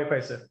own Wi-Fi,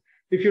 sir.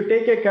 If you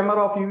take a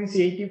camera of UVC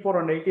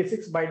 84 and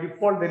 86, by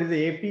default, there is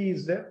a AP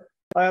is there,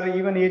 or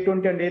even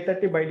A20 and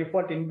A30, by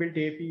default, inbuilt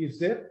AP is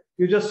there.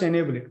 You just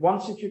enable it.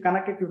 Once if you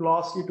connect it, you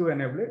lost you to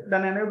enable it,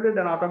 then enable it,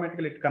 then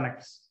automatically it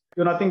connects.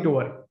 You nothing to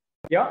worry.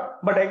 Yeah,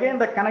 but again,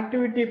 the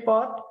connectivity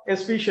part,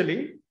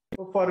 especially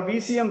for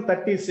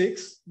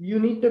VCM36, you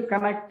need to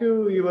connect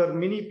to your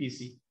mini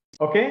PC.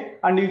 Okay,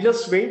 and you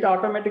just wait,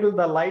 automatically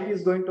the light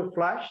is going to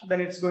flash,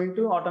 then it's going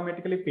to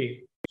automatically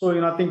pay. So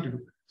you nothing to do.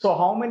 So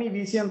how many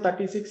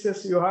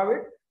VCM36s you have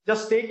it?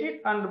 Just take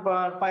it and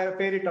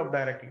pair it up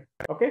directly.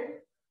 Okay,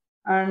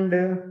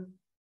 and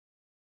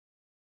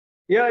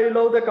yeah, you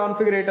love the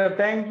configurator.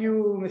 Thank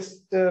you,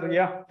 Mr.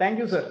 Yeah, thank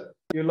you, sir.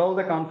 You love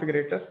the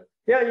configurator.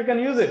 Yeah, you can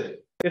use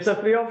it. It's a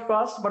free of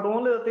cost, but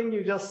only the thing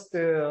you just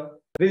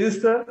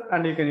register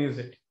and you can use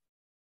it.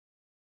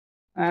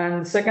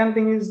 And second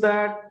thing is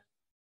that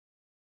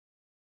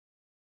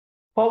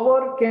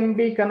power can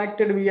be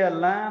connected via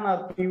LAN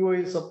or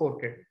PoE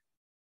supported.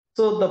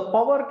 So the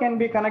power can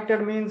be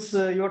connected means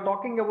you're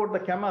talking about the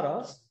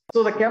cameras.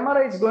 So the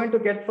camera is going to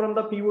get from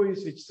the PoE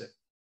switch set.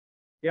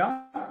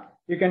 Yeah,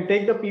 you can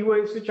take the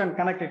PoE switch and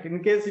connect it.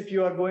 In case if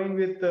you are going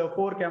with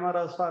 4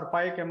 cameras or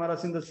 5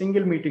 cameras in the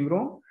single meeting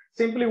room,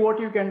 simply what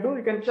you can do,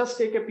 you can just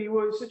take a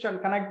PoE switch and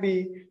connect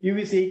the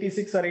UVC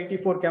 86 or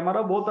 84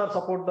 camera. Both are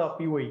support the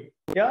PoE.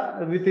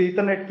 Yeah, with the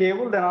Ethernet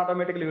cable, then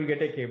automatically you will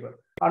get a cable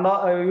and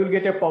you will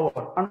get a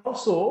power. And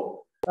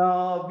also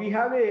we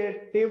have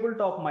a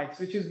tabletop mics,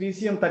 which is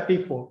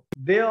VCM34.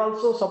 They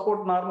also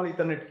support normal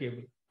Ethernet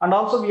cable. And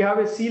also we have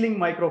a ceiling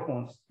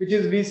microphones, which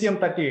is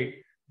VCM38.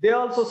 They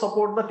also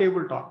support the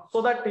tabletop,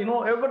 so that you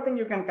know everything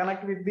you can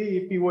connect with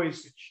the PoE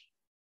switch.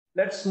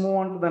 Let's move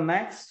on to the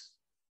next.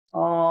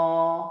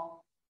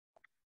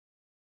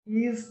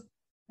 Is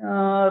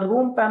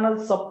room panel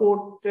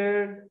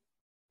supported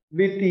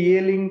with the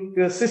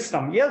Yealink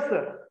system? Yes,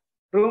 sir.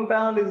 Room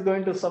panel is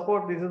going to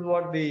support. This is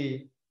what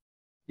the,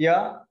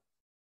 yeah.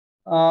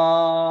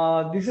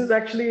 This is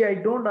actually, I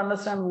don't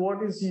understand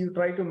what is you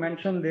try to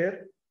mention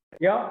there.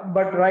 Yeah,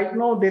 but right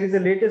now there is a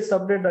latest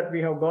update that we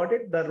have got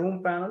it. The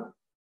room panel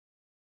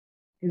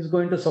is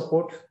going to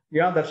support.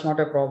 Yeah, that's not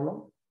a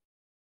problem.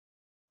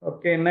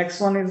 Okay,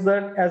 next one is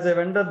that as a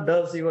vendor,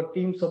 does your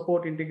team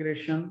support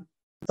integration,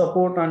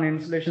 support and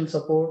installation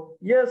support?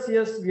 Yes,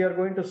 we are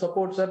going to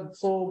support, sir.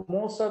 So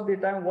most of the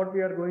time, what we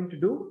are going to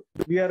do,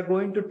 we are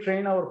going to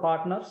train our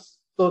partners.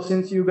 So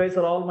since you guys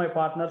are all my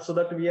partners, so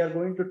that we are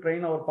going to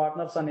train our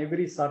partners on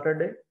every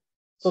Saturday,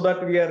 so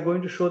that we are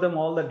going to show them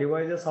all the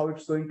devices, how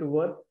it's going to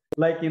work,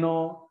 like, you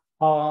know,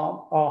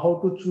 how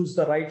to choose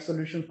the right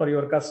solution for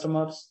your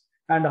customers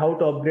and how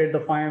to upgrade the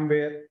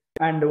firmware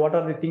and what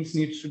are the things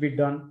needs to be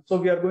done. So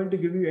we are going to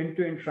give you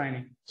end-to-end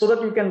training so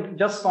that you can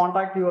just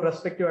contact your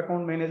respective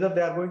account manager.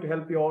 They are going to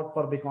help you out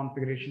for the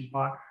configuration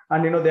part,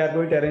 and you know, they are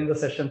going to arrange the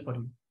session for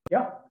you.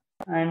 Yeah.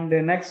 And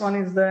the next one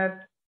is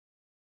that,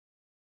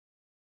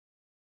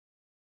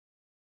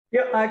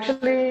 yeah,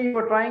 actually you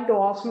were trying to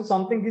ask me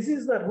something. This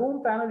is the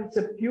room panel. It's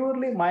a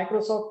purely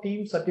Microsoft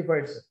Teams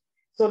certified, sir.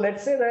 So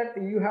let's say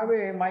that you have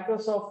a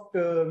Microsoft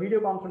video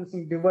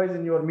conferencing device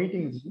in your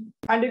meeting,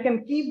 and you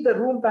can keep the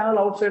room panel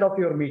outside of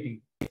your meeting,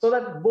 so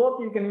that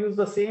both you can use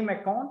the same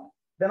account.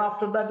 Then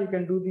after that, you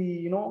can do the,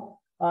 you know,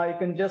 you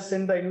can just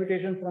send the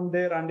invitation from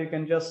there, and you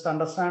can just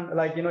understand,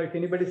 like, you know, if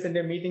anybody send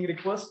a meeting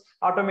request,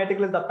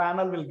 automatically the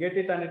panel will get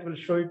it and it will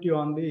show it to you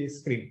on the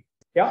screen.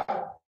 Yeah.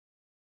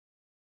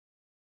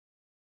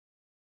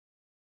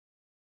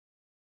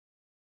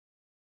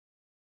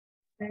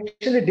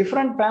 Actually,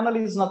 different panel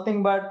is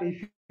nothing but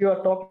if you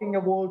are talking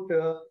about,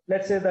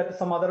 let's say that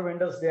some other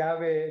vendors, they have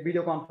a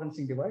video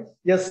conferencing device.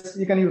 Yes,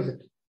 you can use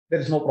it. There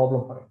is no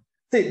problem for it.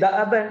 See,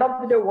 at the end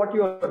of the day, what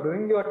you are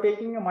doing, you are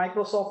taking a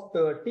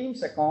Microsoft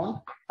Teams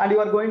account and you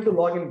are going to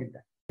log in with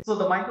that. So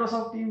the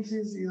Microsoft Teams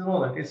is, you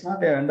know, that it's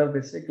not a vendor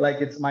basic, like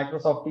it's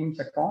Microsoft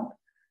Teams account,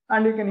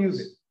 and you can use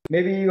it.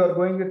 Maybe you are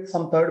going with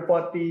some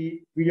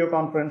third-party video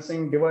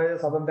conferencing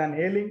device other than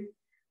Yealink,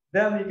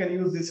 then you can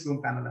use this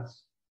room panel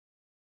as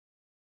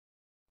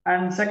well.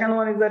 And second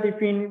one is that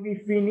if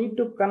we need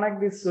to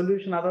connect this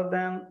solution other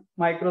than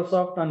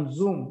Microsoft and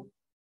Zoom,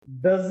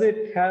 does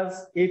it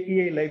has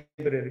API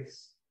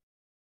libraries?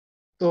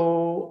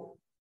 So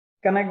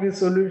connect this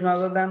solution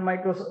other than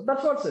Microsoft.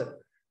 That's what, sir.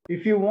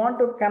 If you want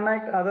to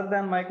connect other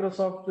than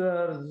Microsoft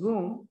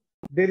Zoom,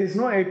 there is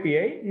no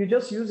API. You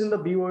just use in the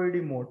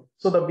BYOD mode.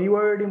 So the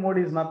BYOD mode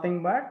is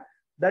nothing but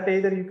that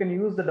either you can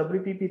use the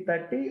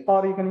WPP30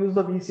 or you can use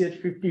the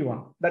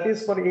VCH51. That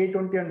is for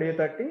A20 and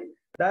A30.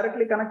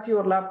 Directly connect to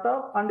your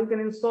laptop and you can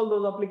install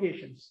those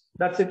applications.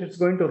 That's it. It's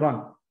going to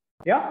run.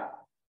 Yeah.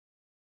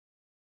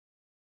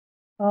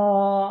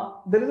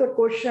 There is a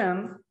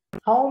question,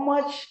 how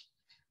much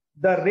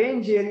the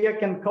range area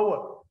can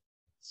cover?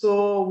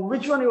 So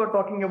which one you are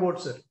talking about,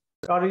 sir?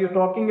 Are you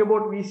talking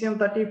about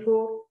VCM34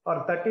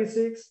 or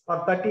 36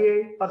 or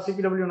 38 or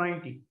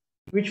CPW90?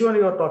 Which one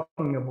you are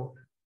talking about?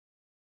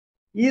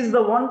 Is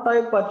the one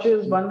type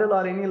purchase bundle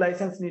or any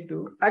license need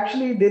to?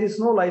 Actually, there is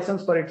no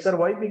license for it, sir.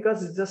 Why?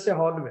 Because it's just a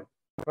hardware,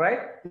 right?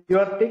 You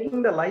are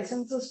taking the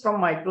licenses from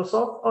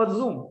Microsoft or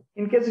Zoom.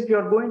 In case if you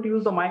are going to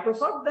use the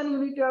Microsoft, then you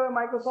need to have a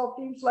Microsoft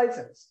Teams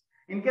license.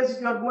 In case if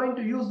you are going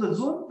to use the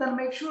Zoom, then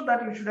make sure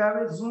that you should have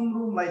a Zoom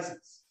room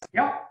license.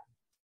 Yeah.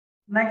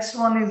 Next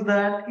one is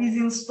that is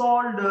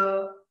installed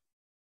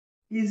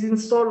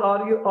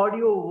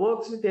audio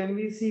works with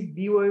MVC,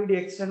 BOID,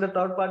 extended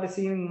third-party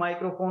singing,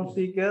 microphone,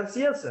 speakers.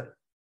 Yes, sir.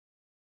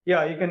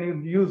 Yeah, you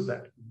can use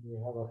that. We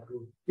have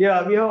approved.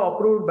 Yeah, we have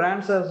approved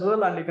brands as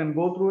well, and you can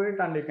go through it,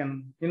 and you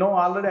can,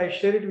 already I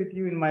share it with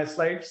you in my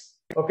slides.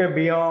 Okay,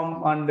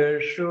 Biom and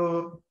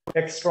Shure,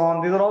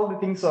 Extron, these are all the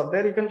things are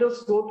there. You can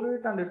just go through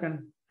it and you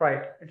can try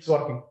it. It's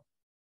working.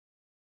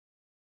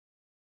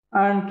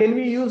 And can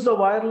we use the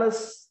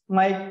wireless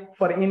mic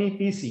for any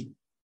PC?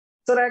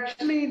 So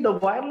actually the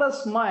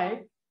wireless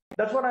mic,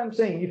 that's what I'm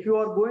saying. If you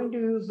are going to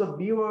use the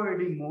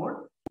BYOD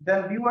mode,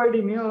 then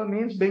BYOD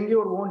means bring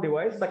your own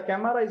device. The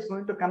camera is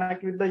going to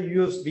connect with the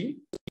USB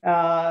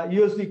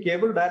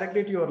cable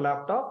directly to your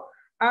laptop.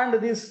 And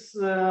this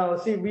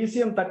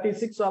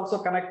VCM36 also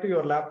connect to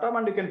your laptop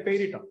and you can pair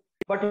it up,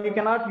 but you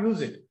cannot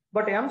use it.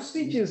 But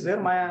M-Speech is there,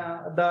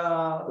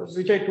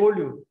 which I told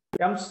you.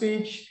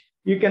 M-Speech,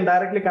 you can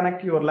directly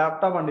connect to your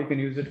laptop and you can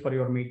use it for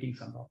your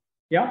meetings and all.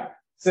 Yeah,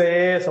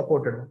 say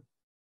supported.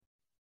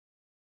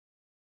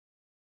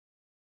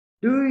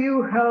 Do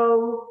you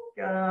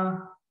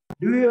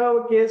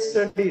have case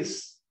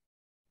studies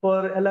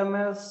for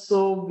LMS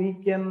so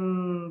we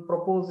can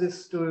propose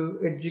this to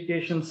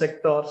education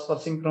sectors for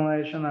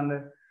synchronization?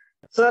 And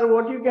sir,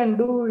 what you can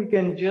do, you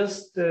can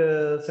just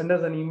send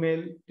us an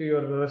email to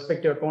your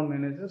respective account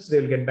managers.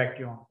 They'll get back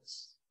to you on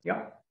this.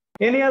 Yeah.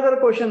 Any other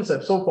questions,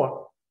 sir, so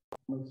far?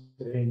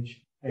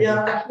 Range.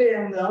 Yeah, actually,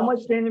 and how much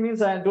range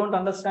means I don't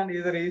understand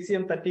either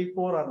ACM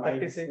 34 or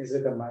 36. Is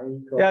it a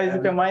mic? Yeah, is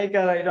it a mic?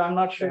 I'm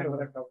not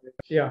sure.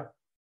 Yeah.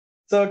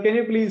 So can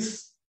you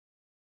please?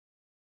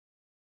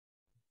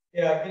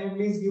 Yeah, can you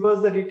please give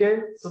us the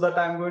detail so that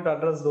I'm going to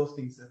address those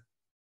things, sir.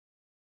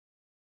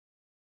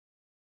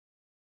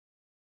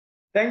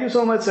 Thank you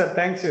so much, sir.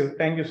 Thanks you.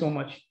 Thank you so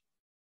much.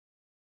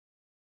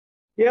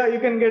 Yeah, you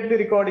can get the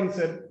recording,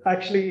 sir.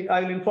 Actually,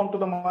 I will inform to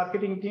the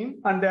marketing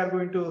team and they are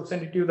going to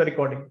send it to you the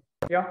recording.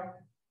 Yeah.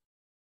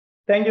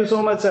 Thank you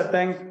so much, sir.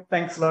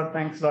 Thanks a lot.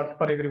 Thanks a lot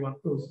for everyone.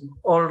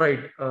 All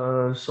right.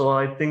 So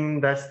I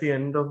think that's the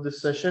end of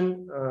this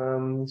session.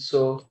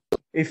 So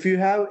if you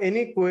have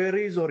any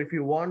queries or if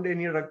you want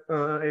any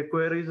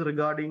queries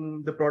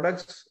regarding the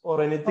products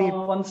or anything.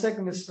 One sec,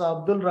 Mr.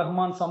 Abdul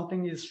Rahman,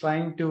 something is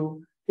trying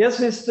to. Yes,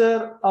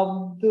 Mr.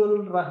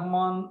 Abdul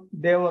Rahman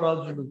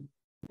Devarajulu.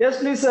 Yes,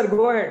 please, sir,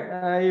 go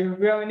ahead. If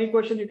you have any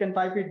question, you can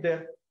type it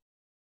there.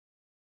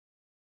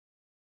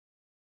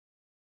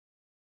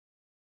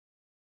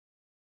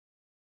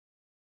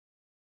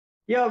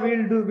 Yeah,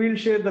 we'll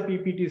share the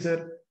PPT,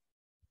 sir.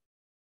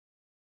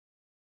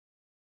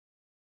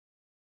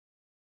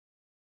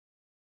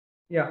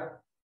 Yeah.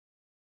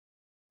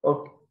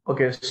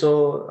 Okay,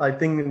 so I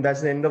think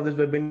that's the end of this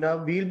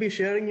webinar. We'll be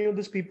sharing you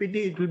this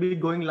PPT. It will be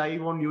going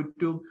live on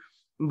YouTube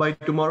by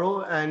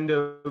tomorrow, and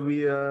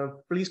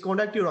please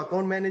contact your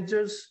account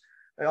managers,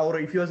 or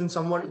if you're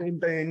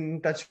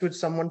in touch with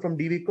someone from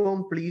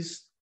DVCom,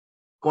 please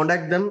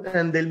contact them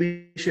and they'll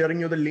be sharing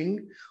you the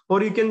link.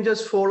 Or you can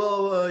just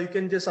follow, you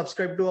can just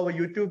subscribe to our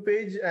YouTube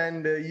page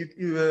and it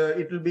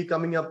will be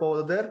coming up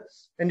over there,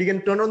 and you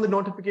can turn on the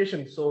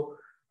notification. So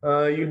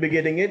you'll be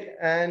getting it.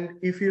 And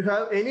if you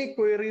have any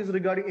queries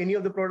regarding any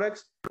of the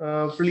products,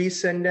 please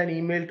send an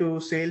email to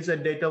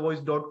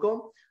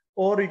sales@datavoice.com,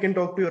 or you can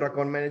talk to your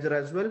account manager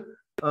as well.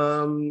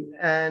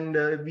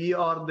 We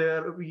are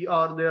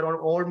there on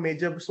all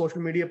major social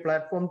media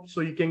platforms,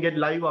 so you can get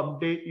live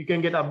update. You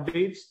can get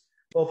updates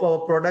of our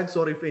products,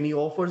 or if any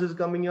offers is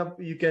coming up,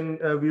 you can.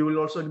 We will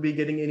also be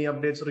getting any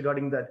updates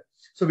regarding that.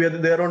 So we are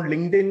there on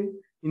LinkedIn,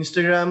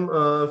 Instagram,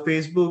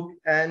 Facebook,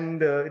 and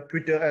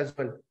Twitter as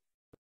well.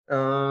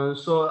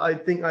 So I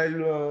think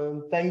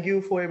I'll thank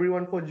you for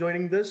everyone for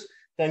joining this.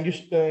 Thank you,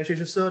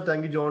 Shishu sir.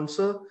 Thank you, John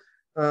sir.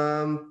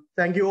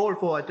 Thank you all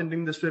for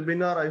attending this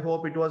webinar. I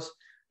hope it was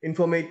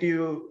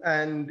informative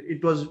and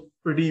it was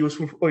pretty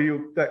useful for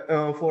you,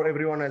 for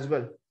everyone as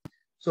well.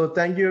 So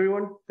thank you,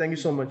 everyone. Thank you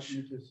so much.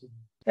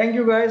 Thank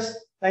you, guys.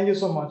 Thank you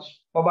so much.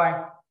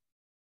 Bye-bye.